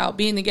 It's about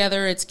being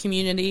together. It's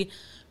community,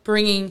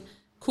 bringing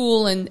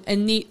cool and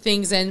neat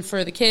things in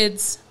for the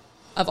kids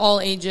of all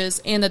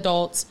ages and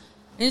adults.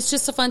 And it's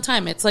just a fun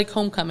time. It's like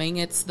homecoming.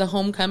 It's the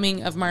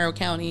homecoming of Morrow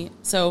County.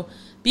 So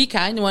be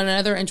kind to one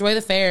another, enjoy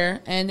the fair,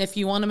 and if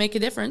you want to make a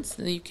difference,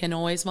 then you can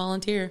always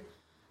volunteer.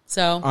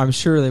 So I'm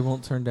sure they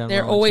won't turn down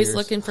They're volunteers. always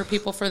looking for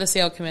people for the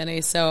sale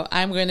committee, so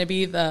I'm going to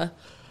be the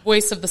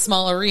voice of the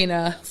small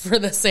arena for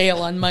the sale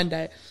on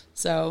Monday.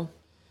 So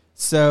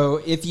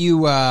if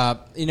you,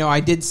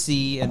 I did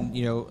see, and,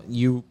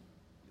 you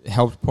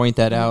helped point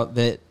that out,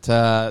 that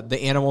the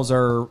animals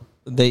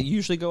they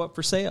usually go up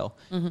for sale,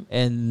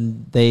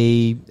 and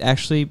they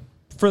actually,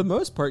 for the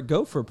most part,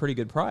 go for a pretty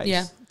good price.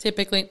 Yeah,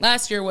 typically.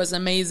 Last year was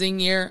an amazing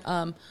year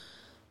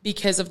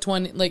because of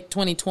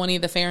 2020,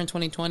 the fair in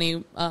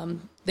 2020.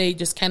 They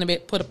just kind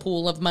of put a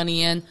pool of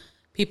money in.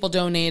 People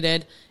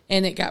donated,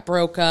 and it got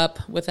broke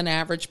up with an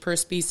average per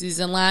species.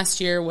 And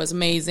last year was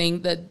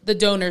amazing. The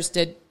donors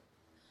did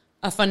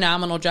a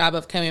phenomenal job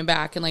of coming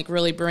back and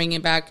really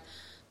bringing back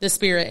the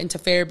spirit into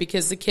fair,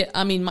 because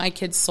my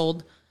kids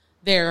sold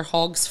their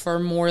hogs for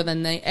more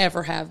than they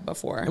ever have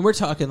before. And we're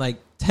talking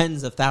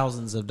tens of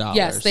thousands of dollars.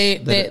 Yes,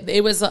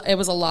 it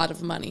was a lot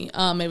of money.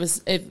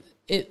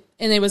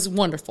 It was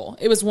wonderful.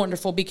 It was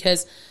wonderful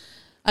because,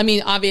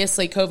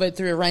 obviously COVID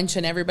threw a wrench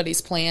in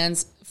everybody's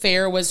plans.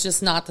 Fair was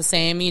just not the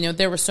same.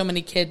 There were so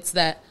many kids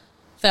that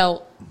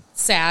felt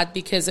sad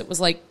because it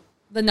was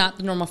not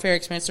the normal fair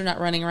experience. They're not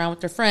running around with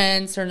their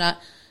friends. They're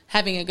not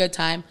having a good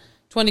time.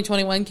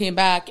 2021 came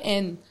back,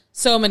 and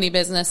so many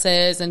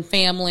businesses and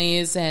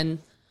families and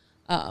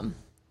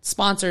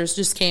sponsors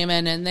just came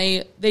in, and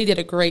they did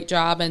a great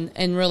job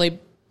and really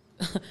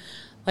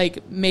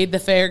made the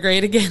fair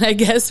great again, I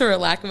guess, for a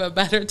lack of a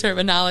better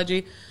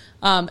terminology.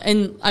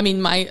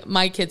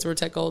 My kids were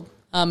tickled.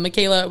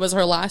 Michaela, it was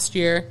her last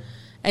year,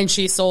 and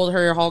she sold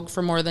her hog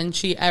for more than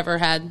she ever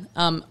had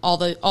all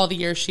the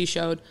years she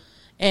showed,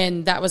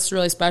 and that was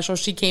really special.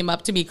 She came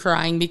up to me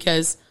crying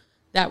because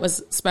that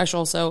was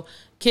special. So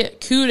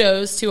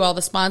kudos to all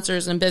the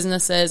sponsors and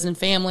businesses and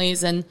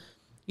families and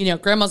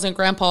grandmas and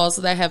grandpas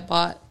that have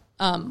bought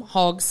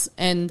hogs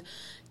and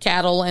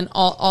cattle and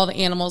all the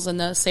animals in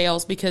the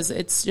sales, because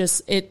it's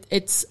just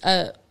it's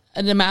an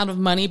amount of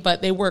money,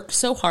 but they work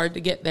so hard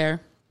to get there.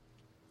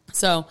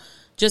 So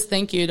just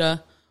thank you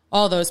to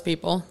all those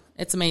people.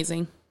 It's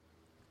amazing.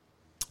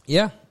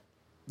 Yeah.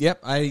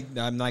 Yep. I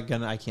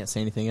can't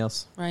say anything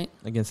else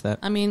against that.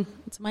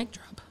 It's a mic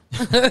drop.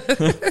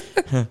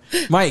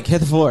 Mike, hit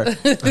the floor.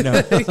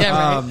 No.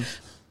 Yeah, right.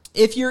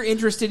 If you're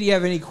interested, you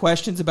have any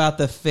questions about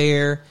the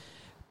fair,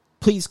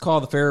 please call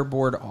the Fair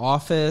Board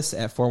office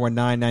at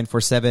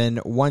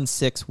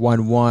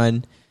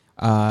 419-947-1611.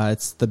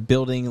 It's the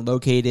building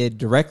located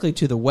directly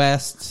to the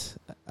west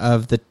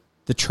of the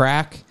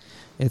track.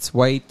 It's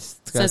white. It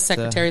says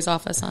Secretary's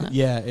office on it.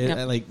 Yeah,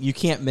 you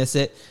can't miss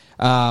it.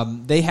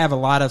 They have a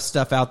lot of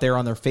stuff out there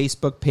on their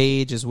Facebook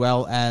page, as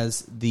well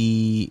as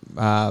the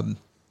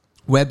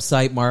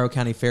website,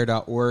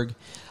 morrowcountyfair.org.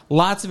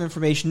 Lots of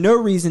information. No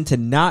reason to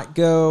not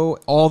go.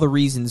 All the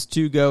reasons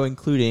to go,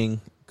 including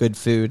good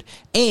food.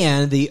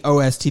 And the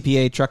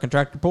OSTPA Truck and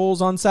Tractor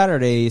Pulls on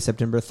Saturday,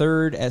 September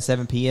 3rd at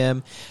 7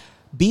 p.m.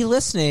 Be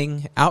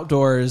listening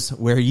outdoors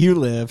where you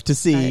live to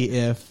see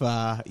if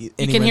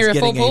anyone's hear a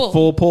getting full a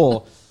full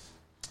pull.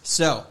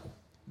 So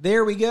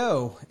there we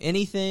go.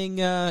 Anything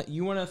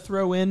you want to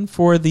throw in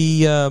for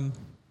the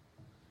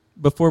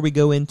before we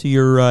go into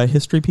your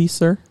history piece,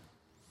 sir?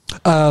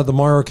 The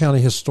Morrow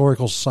County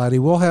Historical Society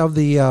will have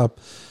the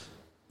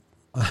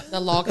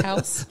log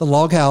house. the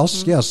log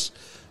house. Yes,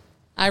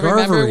 I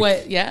remember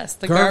Garverick.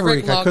 the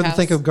Garverick log I couldn't house.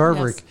 think of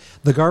Garverick. Yes.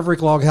 The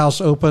Garverick log house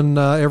open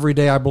every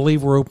day. I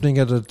believe we're opening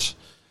it at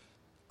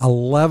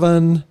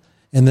 11,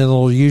 and then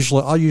I'll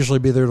usually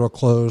be there till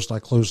closed. I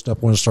closed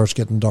up when it starts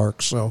getting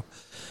dark, so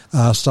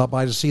stop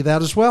by to see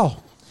that as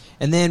well.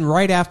 And then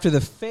right after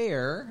the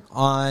fair,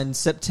 on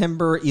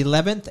September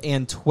 11th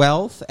and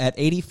 12th at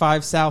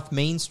 85 South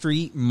Main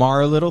Street,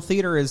 Morrow Little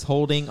Theater is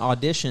holding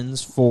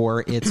auditions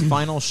for its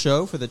final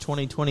show for the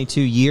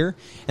 2022 year,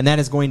 and that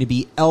is going to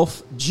be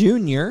Elf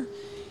Jr.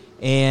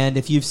 And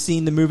if you've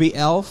seen the movie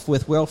Elf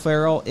with Will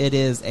Ferrell, it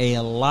is a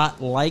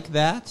lot like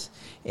that.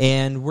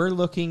 And we're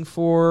looking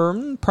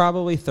for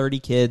probably 30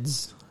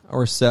 kids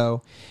or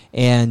so.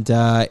 And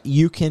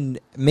you can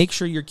make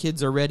sure your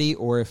kids are ready,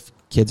 or if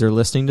kids are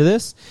listening to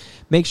this,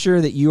 make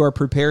sure that you are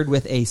prepared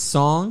with a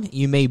song.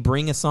 You may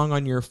bring a song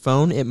on your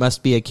phone. It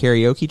must be a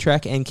karaoke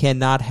track and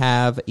cannot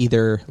have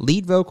either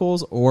lead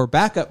vocals or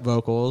backup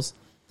vocals.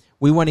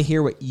 We want to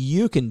hear what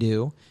you can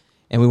do,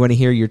 and we want to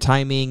hear your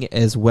timing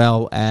as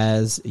well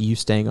as you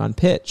staying on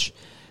pitch.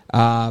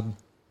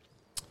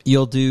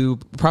 You'll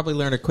probably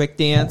learn a quick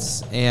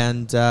dance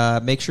and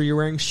make sure you're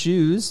wearing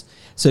shoes.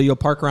 So you'll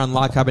park around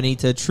La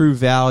Cabanita, True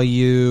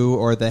Value,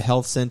 or the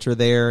health center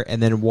there,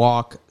 and then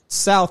walk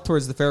south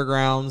towards the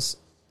fairgrounds.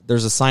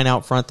 There's a sign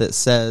out front that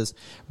says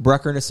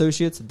Brucker and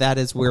Associates. That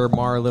is where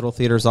Morrow Little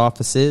Theater's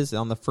office is,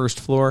 on the first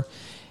floor.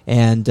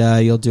 And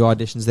you'll do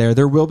auditions there.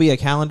 There will be a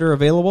calendar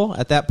available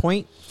at that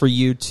point for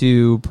you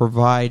to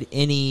provide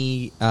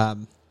any,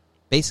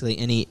 basically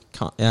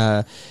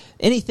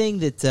anything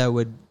that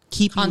would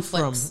keep Conflicts.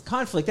 you from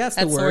conflict. That's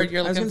the the word word. you're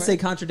I was looking going to for. say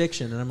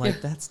contradiction, and I'm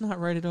like, that's not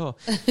right at all.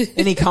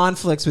 Any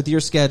conflicts with your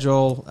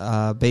schedule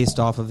based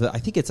off of I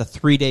think it's a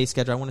 3-day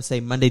schedule. I want to say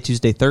Monday,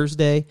 Tuesday,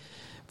 Thursday,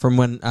 from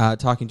when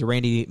talking to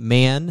Randy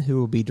Mann, who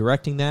will be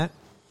directing that.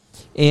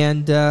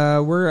 And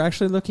we're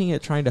actually looking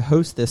at trying to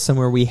host this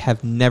somewhere we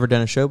have never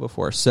done a show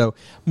before. So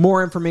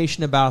more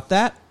information about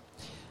that.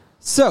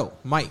 So,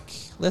 Mike,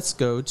 let's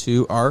go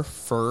to our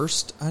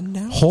first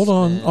announcement. Hold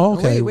on. Oh,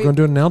 okay. Wait. We're going to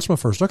do an announcement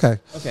first. Okay.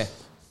 Okay.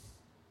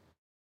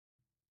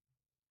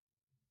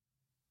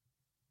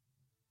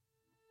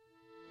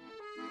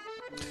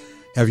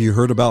 Have you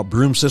heard about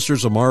Broom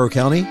Sisters of Morrow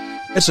County?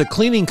 It's a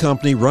cleaning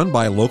company run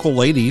by local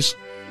ladies.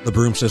 The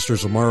Broom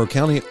Sisters of Morrow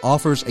County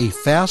offers a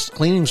fast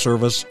cleaning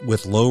service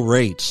with low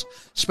rates,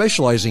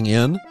 specializing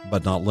in,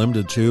 but not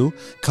limited to,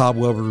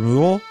 cobweb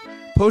removal,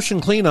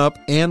 potion cleanup,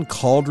 and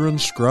cauldron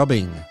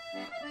scrubbing.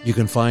 You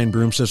can find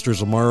Broom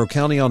Sisters of Morrow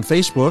County on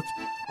Facebook,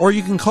 or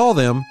you can call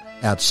them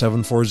at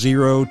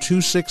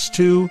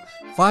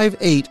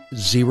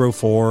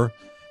 740-262-5804.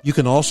 You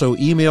can also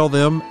email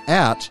them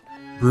at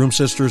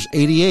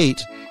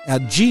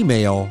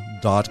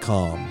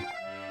broomsisters88@gmail.com.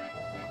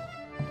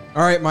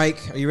 All right, Mike,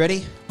 are you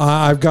ready?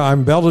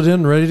 I'm belted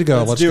in, ready to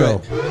go. Let's do go.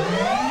 it.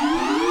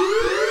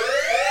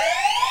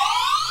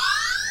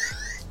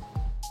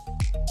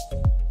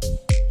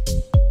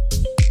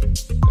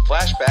 The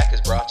Flashback is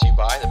brought to you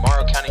by the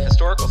Morrow County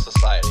Historical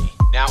Society.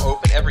 Now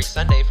open every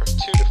Sunday from 2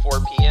 to 4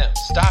 p.m.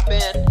 Stop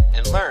in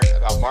and learn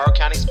about Morrow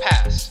County's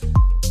past.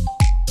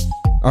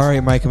 All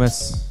right,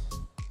 Mikemas.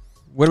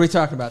 What are we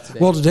talking about today?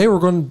 Well, today we're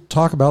going to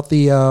talk about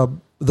the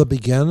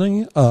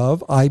beginning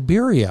of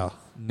Iberia.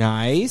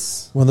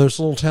 Nice. One of those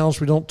little towns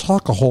we don't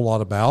talk a whole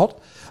lot about.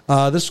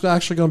 This is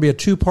actually going to be a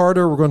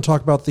two-parter. We're going to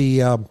talk about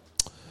the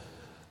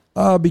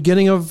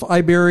beginning of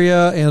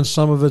Iberia and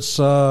some of its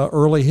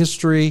early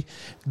history.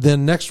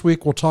 Then next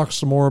week we'll talk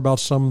some more about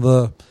some of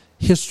the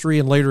history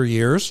in later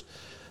years.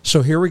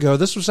 So here we go.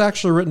 This was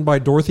actually written by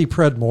Dorothy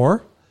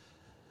Predmore.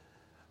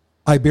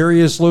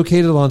 Iberia is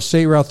located on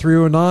State Route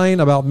 309,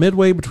 about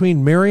midway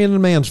between Marion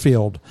and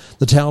Mansfield.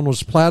 The town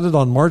was platted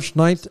on March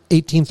 9th,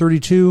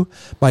 1832,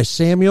 by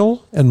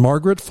Samuel and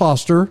Margaret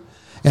Foster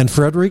and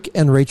Frederick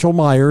and Rachel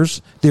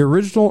Myers, the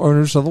original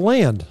owners of the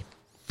land.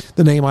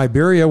 The name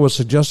Iberia was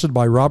suggested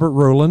by Robert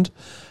Rowland,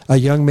 a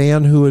young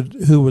man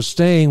who was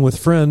staying with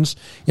friends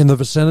in the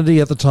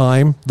vicinity at the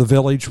time the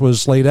village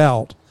was laid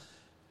out.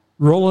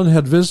 Rowland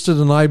had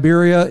visited an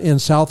Iberia in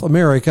South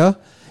America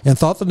and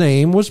thought the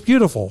name was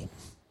beautiful.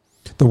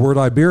 The word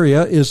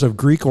Iberia is of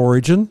Greek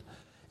origin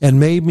and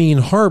may mean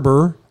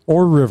harbor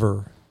or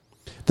river.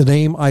 The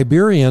name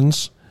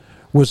Iberians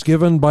was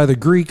given by the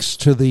Greeks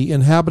to the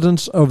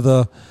inhabitants of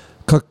the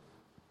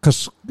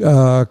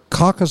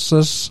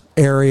Caucasus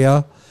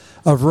area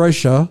of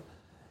Russia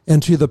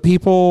and to the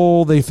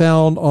people they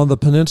found on the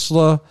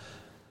peninsula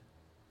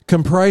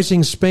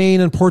comprising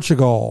Spain and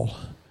Portugal.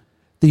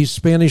 These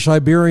Spanish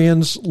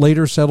Iberians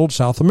later settled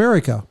South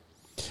America.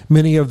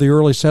 Many of the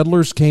early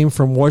settlers came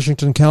from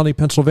Washington County,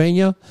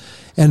 Pennsylvania,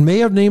 and may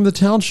have named the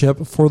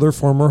township for their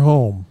former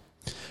home.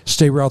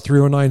 State Route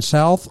 309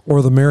 South,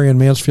 or the Marion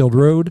Mansfield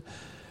Road,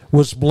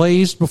 was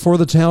blazed before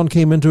the town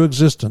came into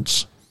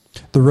existence.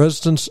 The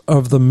residents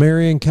of the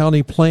Marion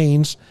County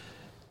Plains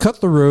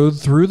cut the road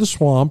through the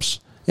swamps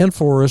and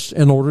forests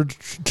in order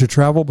to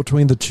travel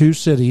between the two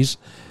cities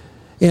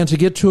and to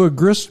get to a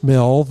grist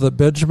mill that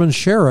Benjamin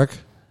Sherrick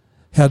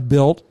had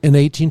built in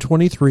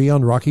 1823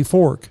 on Rocky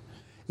Fork,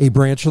 a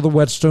branch of the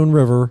Whetstone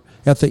River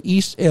at the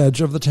east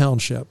edge of the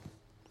township.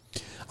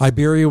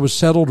 Iberia was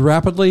settled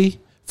rapidly,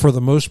 for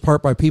the most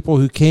part by people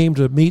who came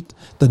to meet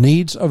the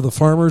needs of the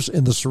farmers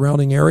in the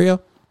surrounding area.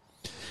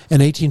 An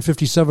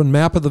 1857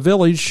 map of the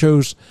village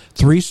shows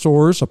 3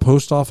 stores, a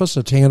post office,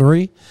 a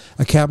tannery,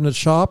 a cabinet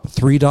shop,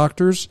 3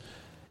 doctors,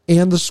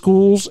 and the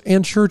schools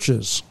and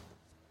churches.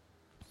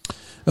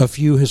 A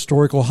few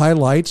historical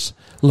highlights.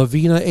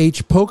 Lavina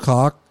H.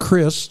 Pocock,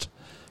 Christ,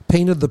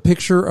 painted the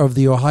picture of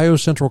the Ohio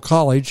Central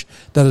College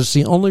that is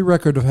the only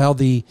record of how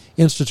the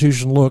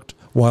institution looked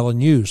while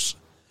in use.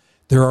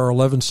 There are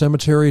 11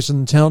 cemeteries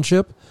in the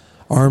township: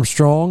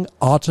 Armstrong,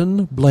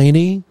 Otten,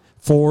 Blaney,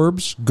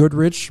 Forbes,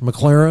 Goodrich,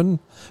 McLaren,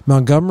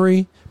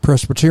 Montgomery,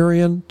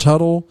 Presbyterian,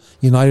 Tuttle,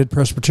 United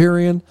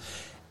Presbyterian,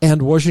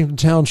 and Washington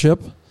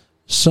Township.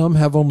 Some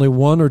have only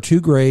 1 or 2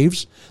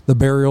 graves. The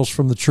burials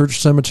from the church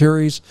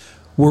cemeteries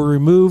were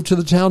removed to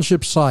the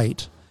township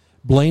site.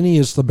 Blaney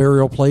is the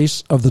burial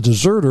place of the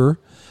deserter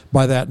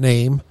by that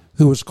name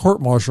who was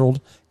court-martialed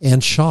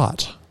and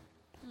shot.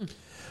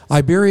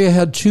 Iberia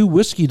had 2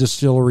 whiskey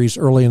distilleries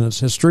early in its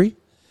history.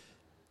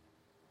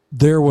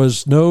 There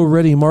was no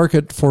ready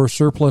market for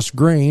surplus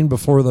grain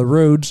before the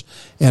roads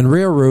and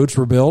railroads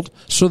were built,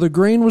 so the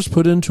grain was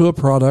put into a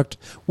product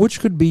which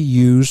could be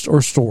used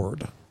or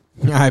stored.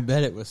 I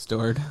bet it was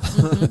stored.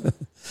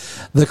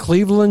 The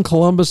Cleveland,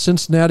 Columbus,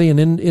 Cincinnati, and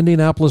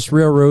Indianapolis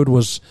Railroad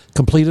was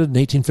completed in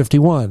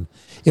 1851.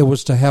 It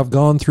was to have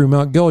gone through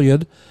Mount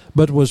Gilead,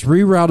 but was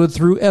rerouted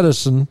through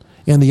Edison,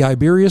 and the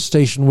Iberia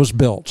station was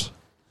built.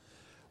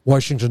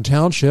 Washington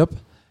Township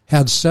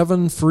had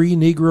 7 free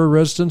Negro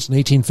residents in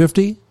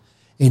 1850.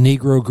 A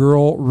Negro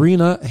girl,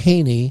 Rena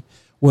Haney,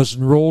 was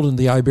enrolled in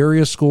the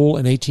Iberia School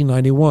in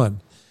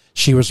 1891.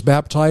 She was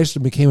baptized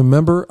and became a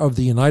member of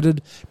the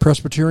United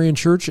Presbyterian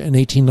Church in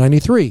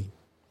 1893.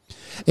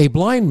 A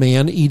blind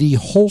man, E.D.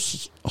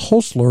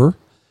 Holsler,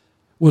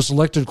 was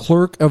elected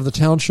clerk of the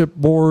Township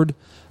Board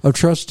of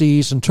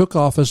Trustees and took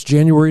office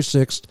January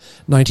 6,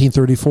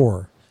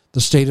 1934.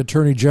 The state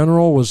attorney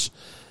general was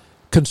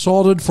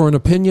consulted for an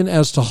opinion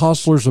as to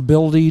Hostler's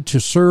ability to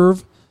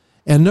serve,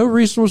 and no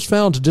reason was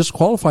found to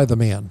disqualify the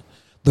man.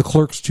 The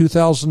clerk's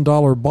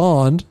 $2,000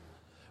 bond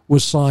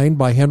was signed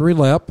by Henry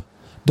Lepp,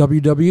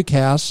 W.W.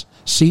 Cass,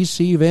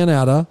 C.C. Van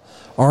Atta,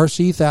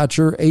 R.C.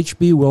 Thatcher,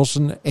 H.B.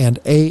 Wilson, and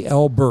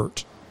A.L.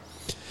 Burt.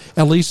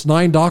 At least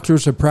 9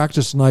 doctors have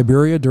practiced in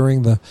Iberia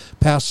during the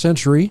past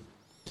century.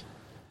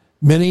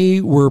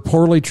 Many were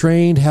poorly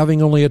trained,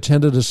 having only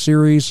attended a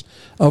series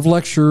of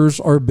lectures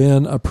or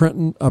been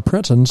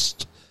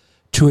apprenticed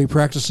to a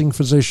practicing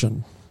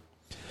physician.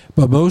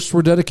 But most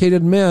were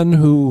dedicated men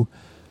who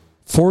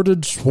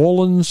forded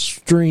swollen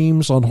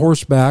streams on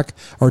horseback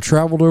or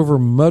traveled over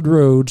mud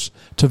roads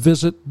to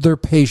visit their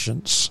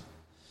patients.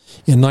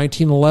 In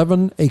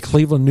 1911, a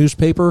Cleveland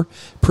newspaper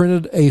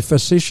printed a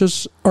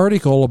facetious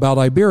article about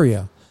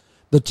Iberia,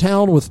 the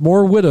town with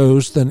more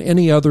widows than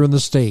any other in the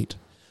state.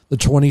 The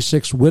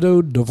 26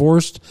 widowed,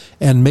 divorced,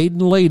 and maiden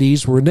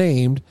ladies were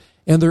named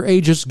and their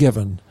ages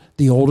given.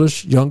 The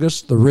oldest,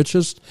 youngest, the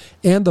richest,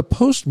 and the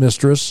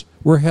postmistress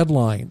were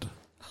headlined.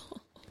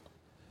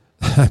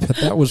 I bet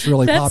that was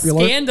really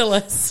popular.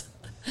 Scandalous.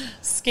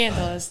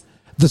 Scandalous.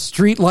 The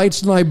street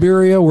lights in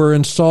Iberia were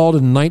installed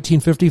in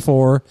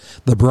 1954.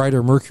 The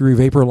brighter mercury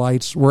vapor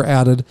lights were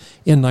added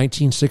in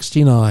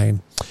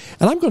 1969.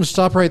 And I'm going to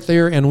stop right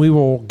there, and we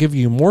will give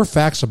you more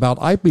facts about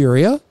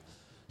Iberia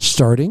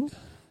starting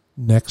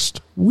next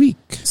week.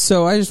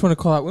 So I just want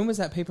to call out, when was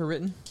that paper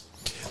written?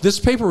 This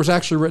paper was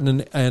actually written in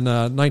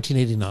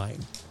 1989.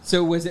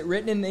 So was it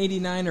written in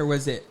 89 or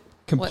was it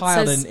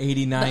compiled in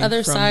 89 the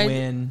other from side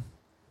when?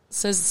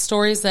 Says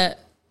stories that,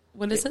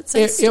 what does it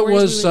say? It Stories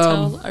was, we would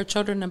tell our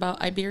children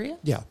about Iberia?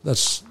 Yeah.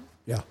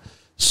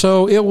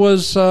 So it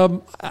was,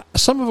 some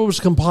of it was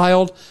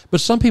compiled,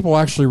 but some people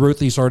actually wrote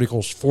these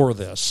articles for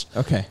this.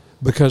 Okay.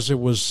 Because it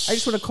was... I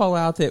just want to call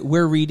out that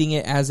we're reading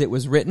it as it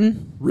was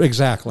written.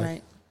 Exactly.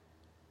 Right.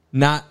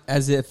 Not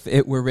as if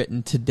it were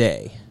written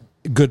today.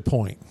 Good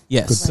point.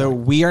 Yes. Good So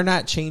we are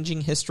not changing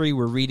history.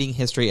 We're reading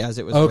history as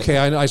it was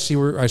Okay, written. I see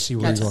where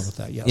you're going Gotcha. with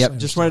that. Yes. Yep.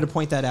 Just wanted to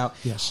point that out.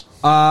 Yes.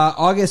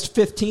 August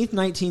 15th,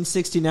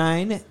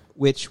 1969,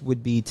 which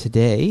would be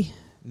today,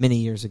 many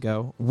years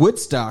ago,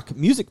 Woodstock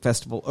Music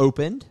Festival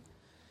opened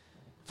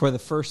for the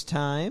first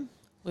time.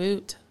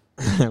 Woot.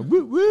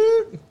 Woot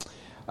woot.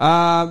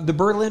 The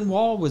Berlin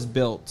Wall was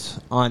built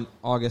on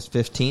August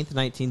 15th,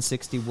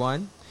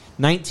 1961.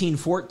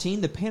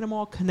 1914, the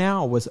Panama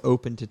Canal was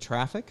opened to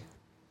traffic.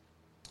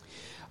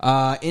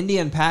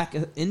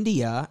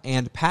 India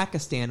and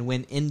Pakistan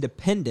win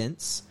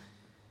independence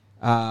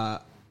in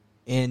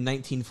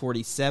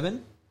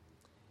 1947.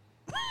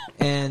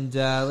 And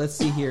let's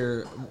see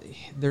here.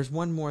 There's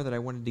one more that I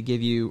wanted to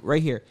give you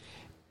right here.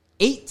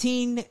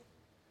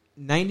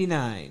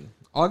 1899.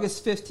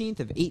 August 15th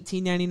of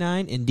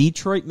 1899 in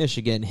Detroit,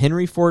 Michigan,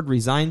 Henry Ford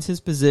resigns his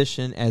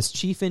position as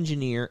chief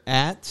engineer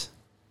at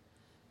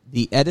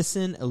the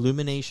Edison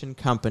Illumination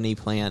Company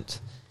plant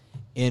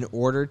in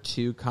order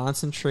to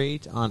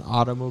concentrate on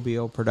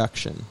automobile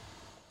production.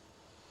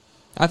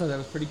 I thought that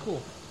was pretty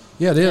cool.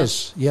 Yeah, it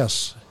is.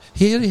 Yes.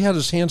 He had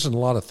his hands in a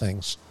lot of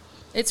things.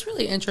 It's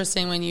really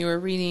interesting when you were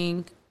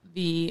reading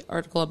the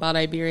article about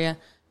Iberia,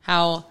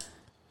 how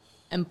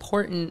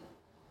important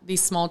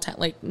these small towns,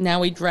 like now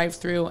we drive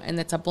through and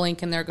it's a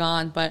blink and they're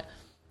gone. But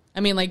I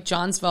mean, like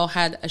Johnsville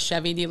had a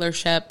Chevy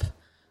dealership,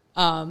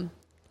 a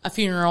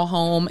funeral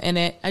home in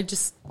it.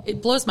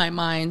 It blows my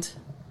mind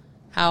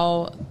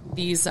how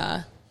these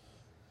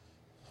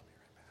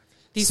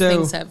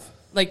things have,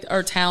 like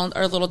our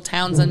little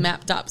towns and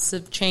map dots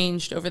have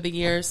changed over the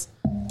years.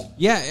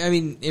 Yeah, I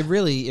mean, it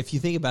really, if you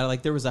think about it,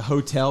 like there was a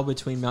hotel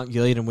between Mount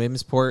Gilead and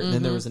Williamsport, and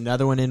then there was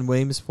another one in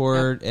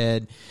Williamsport,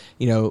 and,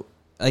 you know,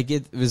 like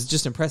it was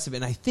just impressive.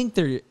 And I think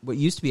what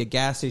used to be a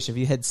gas station, if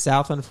you head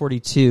south on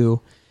 42,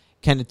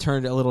 kind of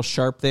turned a little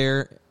sharp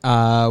there.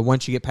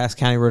 Once you get past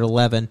County Road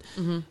 11,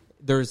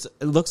 it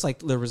looks like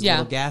there was a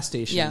little gas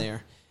station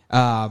there.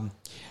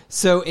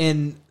 So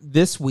in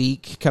this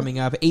week coming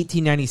up,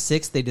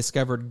 1896, they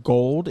discovered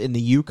gold in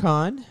the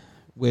Yukon,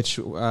 which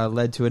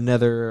led to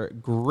another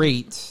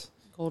great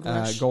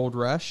gold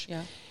rush.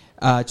 Yeah.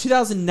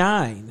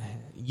 2009,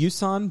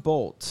 Usain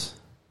Bolt.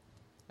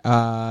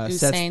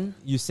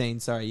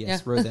 Usain, sorry,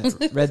 yes,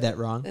 Yeah. read that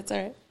wrong. That's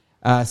all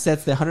right.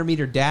 Sets the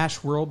 100-meter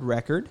dash world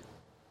record.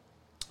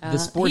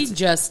 He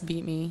just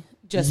beat me.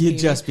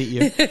 Just beat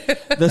you.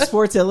 The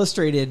Sports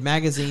Illustrated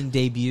magazine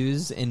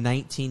debuts in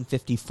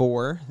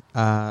 1954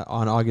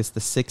 on August the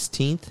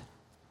 16th.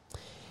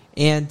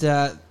 And,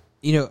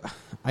 you know,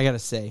 I got to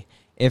say,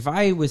 if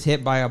I was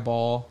hit by a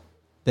ball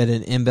that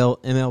an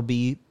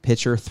MLB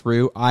pitcher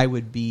threw, I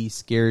would be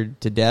scared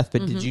to death.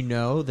 But did you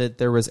know that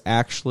there was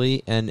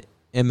actually an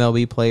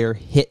MLB player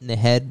hit in the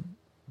head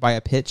by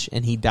a pitch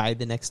and he died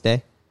the next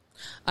day?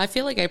 I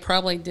feel like I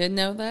probably did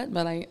know that,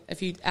 but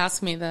if you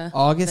ask me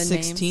August the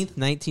 16th,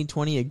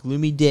 1920, a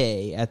gloomy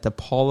day at the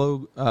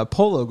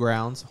Polo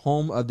Grounds,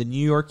 home of the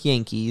New York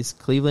Yankees,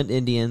 Cleveland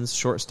Indians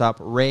shortstop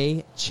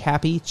Ray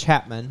Chappie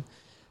Chapman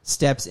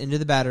steps into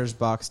the batter's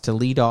box to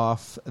lead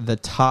off the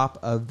top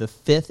of the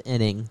fifth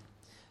inning.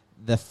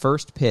 The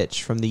first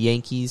pitch from the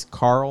Yankees,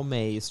 Carl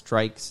May,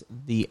 strikes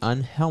the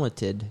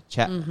unhelmeted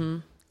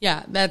Chapman.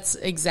 Yeah, that's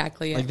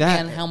exactly like it.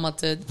 That.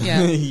 Unhelmeted.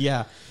 Yeah.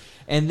 Yeah.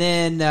 And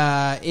then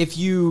if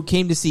you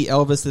came to see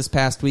Elvis this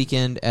past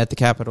weekend at the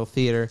Capitol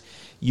Theater,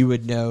 you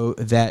would know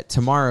that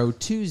tomorrow,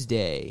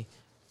 Tuesday,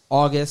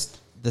 August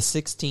the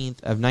 16th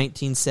of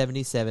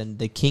 1977,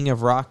 the king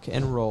of rock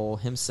and roll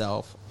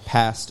himself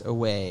passed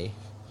away.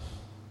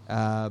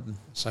 So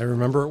I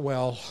remember it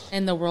well.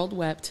 And the world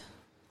wept.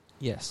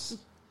 Yes.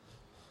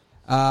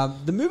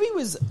 The movie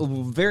was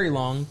very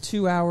long,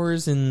 2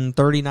 hours and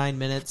 39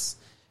 minutes.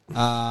 It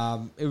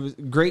was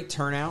a great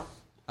turnout.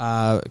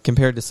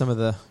 Compared to some of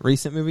the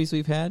recent movies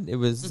we've had, it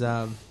was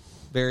a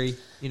very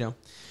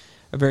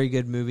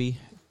good movie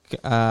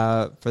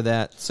for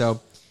that. So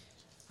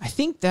I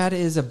think that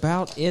is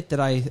about it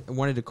that I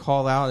wanted to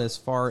call out as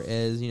far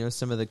as, you know,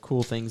 some of the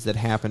cool things that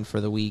happened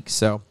for the week.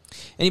 So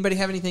anybody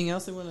have anything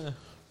else they want to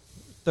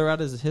throw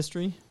out as a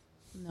history?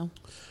 No.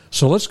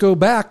 So let's go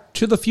back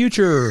to the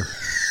future.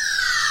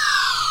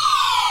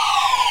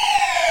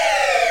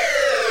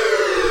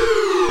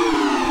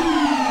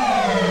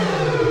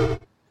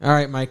 All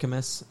right,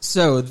 Mike-a-miss.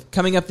 So,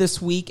 coming up this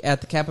week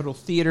at the Capitol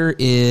Theater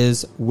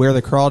is Where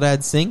the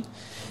Crawdads Sing,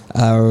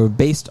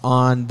 based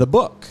on the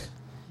book.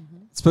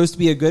 It's supposed to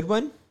be a good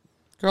one.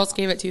 Girls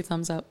gave it 2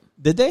 thumbs up.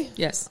 Did they?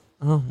 Yes.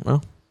 Oh,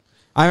 well.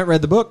 I haven't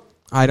read the book.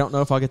 I don't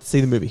know if I'll get to see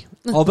the movie.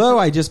 Although,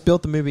 I just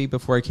built the movie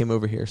before I came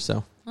over here,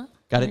 so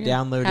got it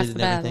downloaded and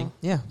everything.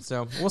 Yeah,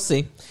 so we'll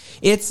see.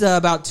 It's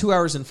about 2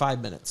 hours and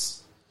 5 minutes.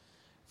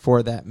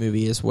 For that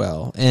movie as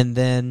well. And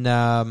then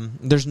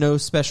there's no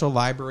special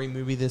library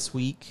movie this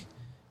week,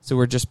 so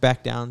we're just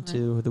back down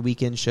to the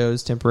weekend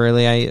shows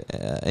temporarily. I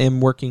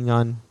am working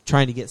on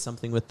trying to get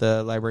something with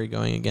the library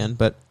going again.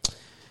 But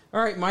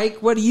all right, Mike,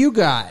 what do you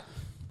got?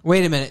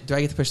 Wait a minute. Do I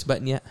get to push the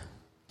button yet?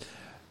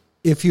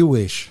 If you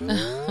wish.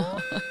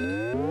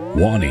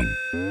 Warning.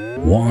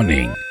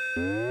 Warning.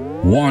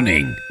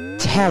 Warning.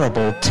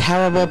 Terrible,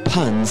 terrible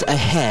puns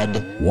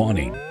ahead.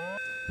 Warning.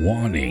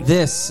 Warning.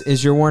 This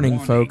is your warning,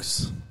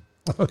 folks.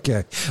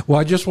 Okay. Well,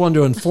 I just wanted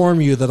to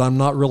inform you that I'm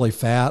not really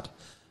fat.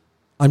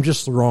 I'm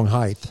just the wrong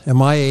height. And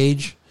my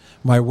age,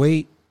 my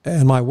weight,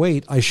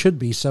 I should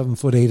be 7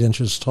 foot 8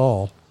 inches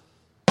tall.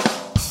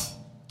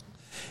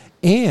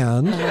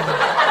 And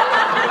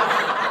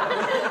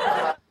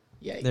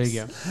Yikes. There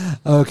you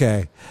go.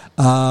 okay,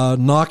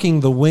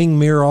 knocking the wing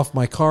mirror off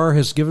my car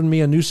has given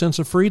me a new sense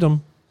of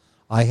freedom.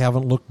 I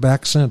haven't looked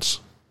back since.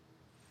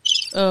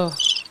 Oh.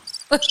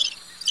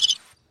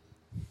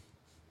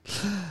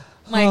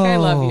 Mike, I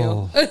love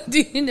you.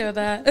 Do you know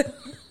that?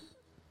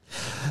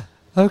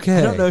 Okay.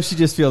 I don't know if she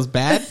just feels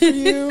bad for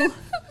you.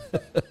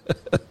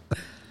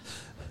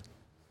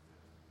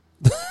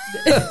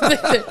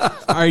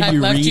 Are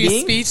you left you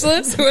reading?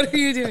 speechless. What are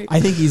you doing? I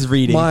think he's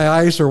reading. My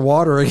eyes are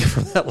watering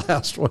from that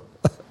last one.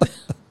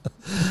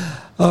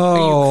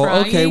 Oh,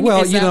 crying? okay.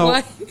 Well, Is that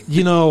why?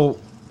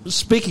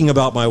 Speaking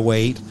about my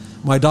weight,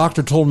 my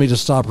doctor told me to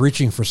stop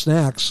reaching for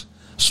snacks,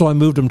 so I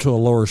moved him to a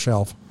lower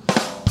shelf.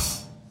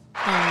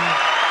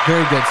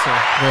 Very good,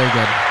 sir. Very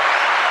good.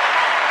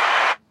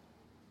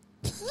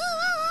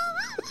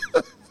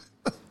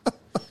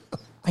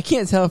 I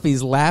can't tell if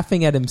he's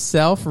laughing at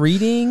himself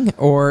reading,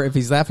 or if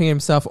he's laughing at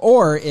himself,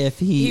 or if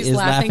he's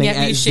laughing at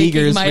me shaking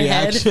Zeger's my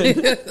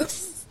reaction.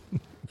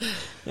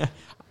 head.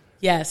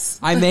 Yes.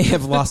 I may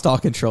have lost all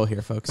control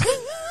here, folks.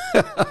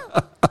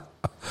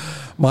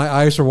 My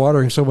eyes are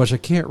watering so much I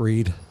can't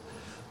read.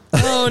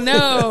 Oh,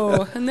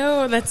 no.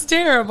 No, that's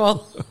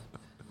terrible.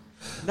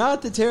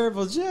 Not the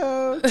terrible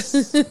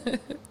jokes.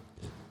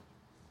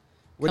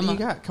 What do you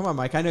got? Come on,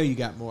 Mike. I know you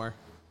got more.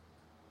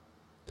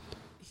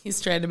 He's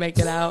trying to make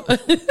it out.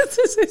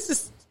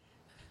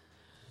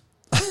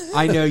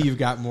 I know you've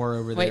got more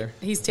over Wait, there.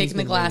 he's taking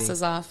the been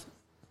glasses off.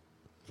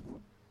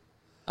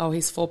 Oh,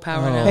 he's full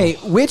power now. Hey,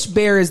 which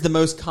bear is the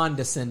most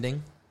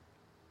condescending?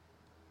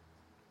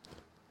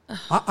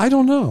 I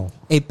don't know.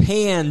 A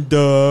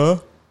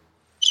panda.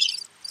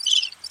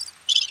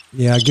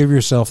 Yeah, give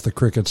yourself the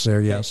crickets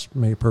there. Yes,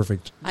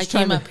 perfect. I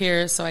came up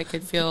here so I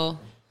could feel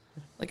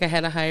like I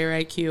had a higher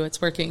IQ.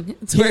 It's working.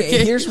 It's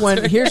working. Here's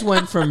one. Here's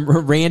one from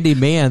Randy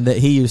Mann that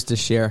he used to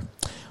share.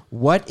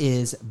 What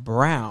is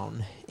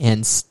brown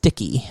and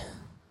sticky?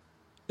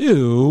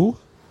 Ew.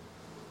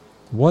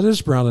 What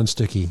is brown and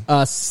sticky?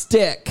 A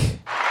stick.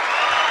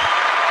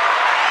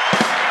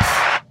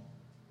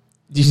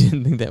 You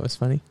didn't think that was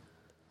funny?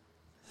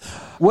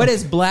 What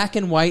is black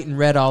and white and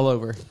red all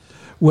over?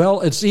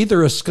 Well, it's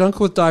either a skunk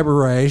with diaper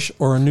rash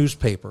or a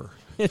newspaper.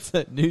 It's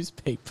a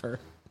newspaper.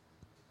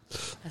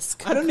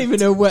 I don't even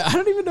know what.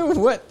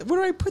 What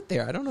do I put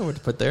there? I don't know what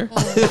to put there.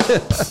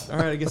 All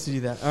right, I guess you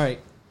do that. All right.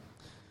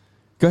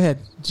 Go ahead.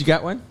 Did you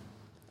got one?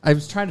 I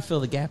was trying to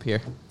fill the gap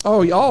here.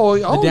 Oh, you're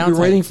downtime.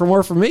 waiting for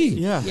more from me.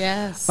 Yeah.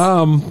 Yes.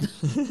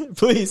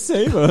 Please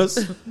save us.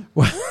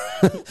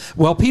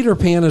 Well, Peter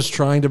Pan is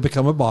trying to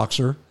become a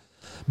boxer,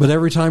 but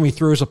every time he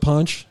throws a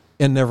punch,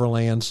 it never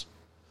lands.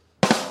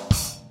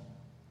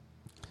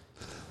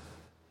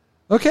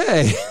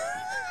 Okay.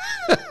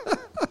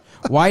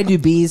 Why do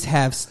bees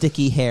have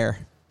sticky hair?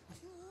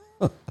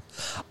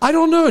 I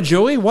don't know,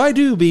 Joey. Why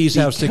do bees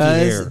have sticky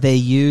hair? Because they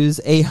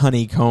use a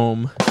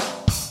honeycomb.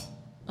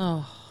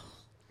 Oh.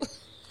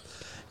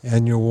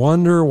 And you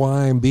wonder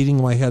why I'm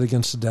beating my head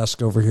against the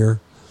desk over here.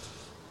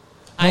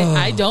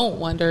 I don't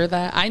wonder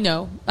that. I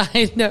know.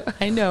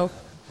 I know.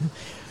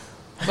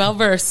 Well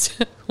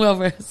versed. Well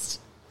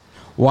versed.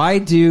 Why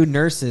do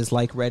nurses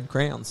like red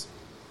crayons?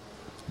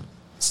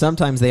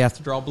 Sometimes they have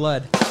to draw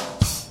blood.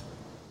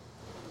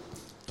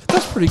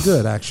 That's pretty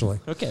good, actually.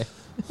 Okay.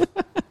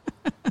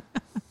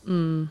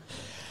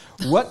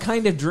 What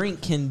kind of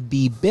drink can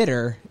be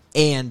bitter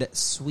and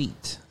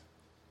sweet?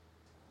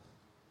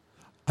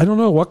 I don't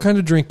know. What kind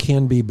of drink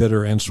can be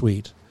bitter and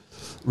sweet?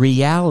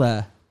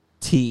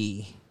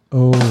 Reality.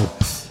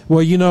 Oh.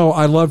 Well,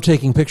 I love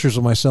taking pictures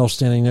of myself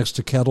standing next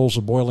to kettles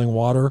of boiling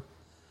water.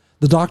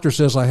 The doctor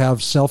says I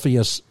have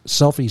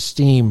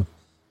self-esteem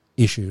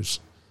issues.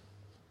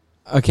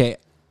 Okay.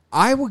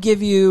 I will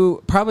give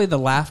you probably the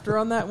laughter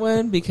on that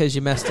one because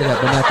you messed it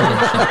up. But not the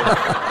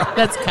name.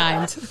 That's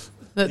kind.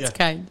 That's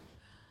kind.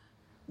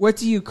 What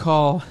do you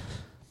call...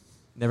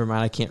 Never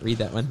mind. I can't read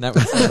that one. That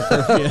one's not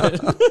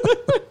appropriate.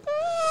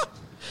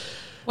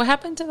 What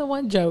happened to the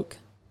one joke,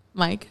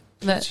 Mike?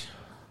 That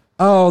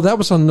That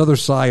was on another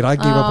site. I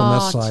gave up on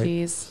that site.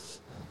 Jeez.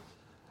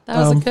 That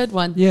was a good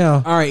one.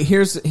 Yeah. All right.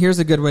 Here's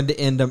a good one to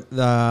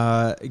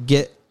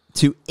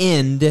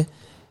end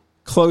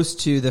close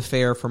to the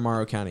fair for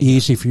Morrow County.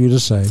 Easy for you to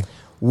say.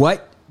 How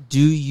do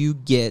you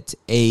get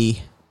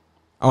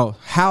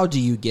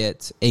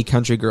a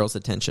country girl's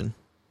attention?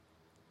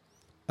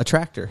 A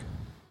tractor.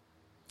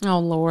 Oh,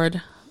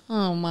 Lord.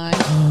 Oh, my.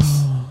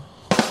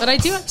 But I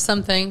do have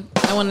something.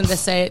 I wanted to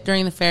say it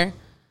during the fair.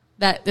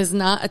 That is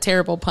not a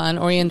terrible pun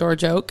or and/or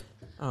joke.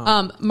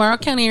 Morrow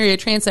County Area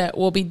Transit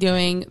will be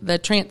doing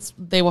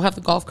they will have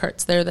the golf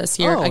carts there this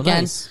year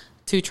again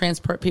to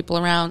transport people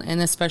around,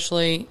 and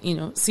especially,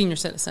 senior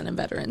citizen and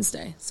Veterans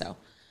Day. So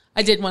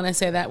I did want to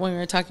say that when we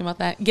were talking about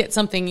that. Get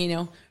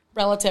something,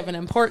 relative and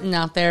important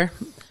out there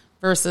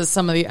versus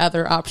some of the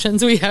other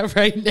options we have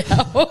right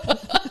now.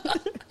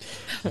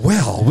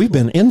 Well, we've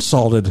been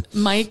insulted.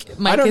 Mike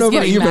I don't know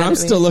about you, but I'm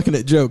still looking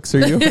at jokes.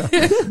 Are you?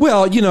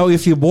 Well,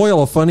 if you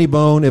boil a funny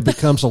bone, it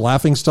becomes a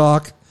laughing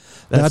stock.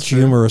 That's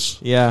humorous.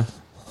 Yeah.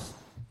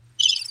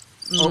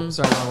 Oh,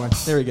 sorry, wrong one.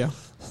 There we go.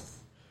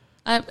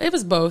 It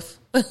was both.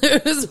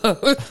 It was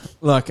both.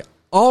 Look,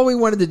 all we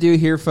wanted to do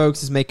here,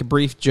 folks, is make a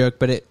brief joke,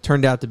 but it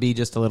turned out to be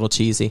just a little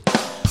cheesy.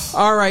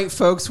 All right,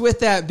 folks, with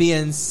that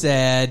being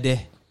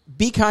said,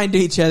 be kind to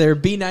each other,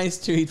 be nice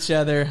to each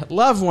other,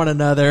 love one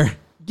another,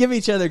 give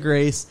each other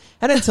grace,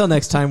 and until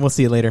next time, we'll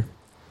see you later.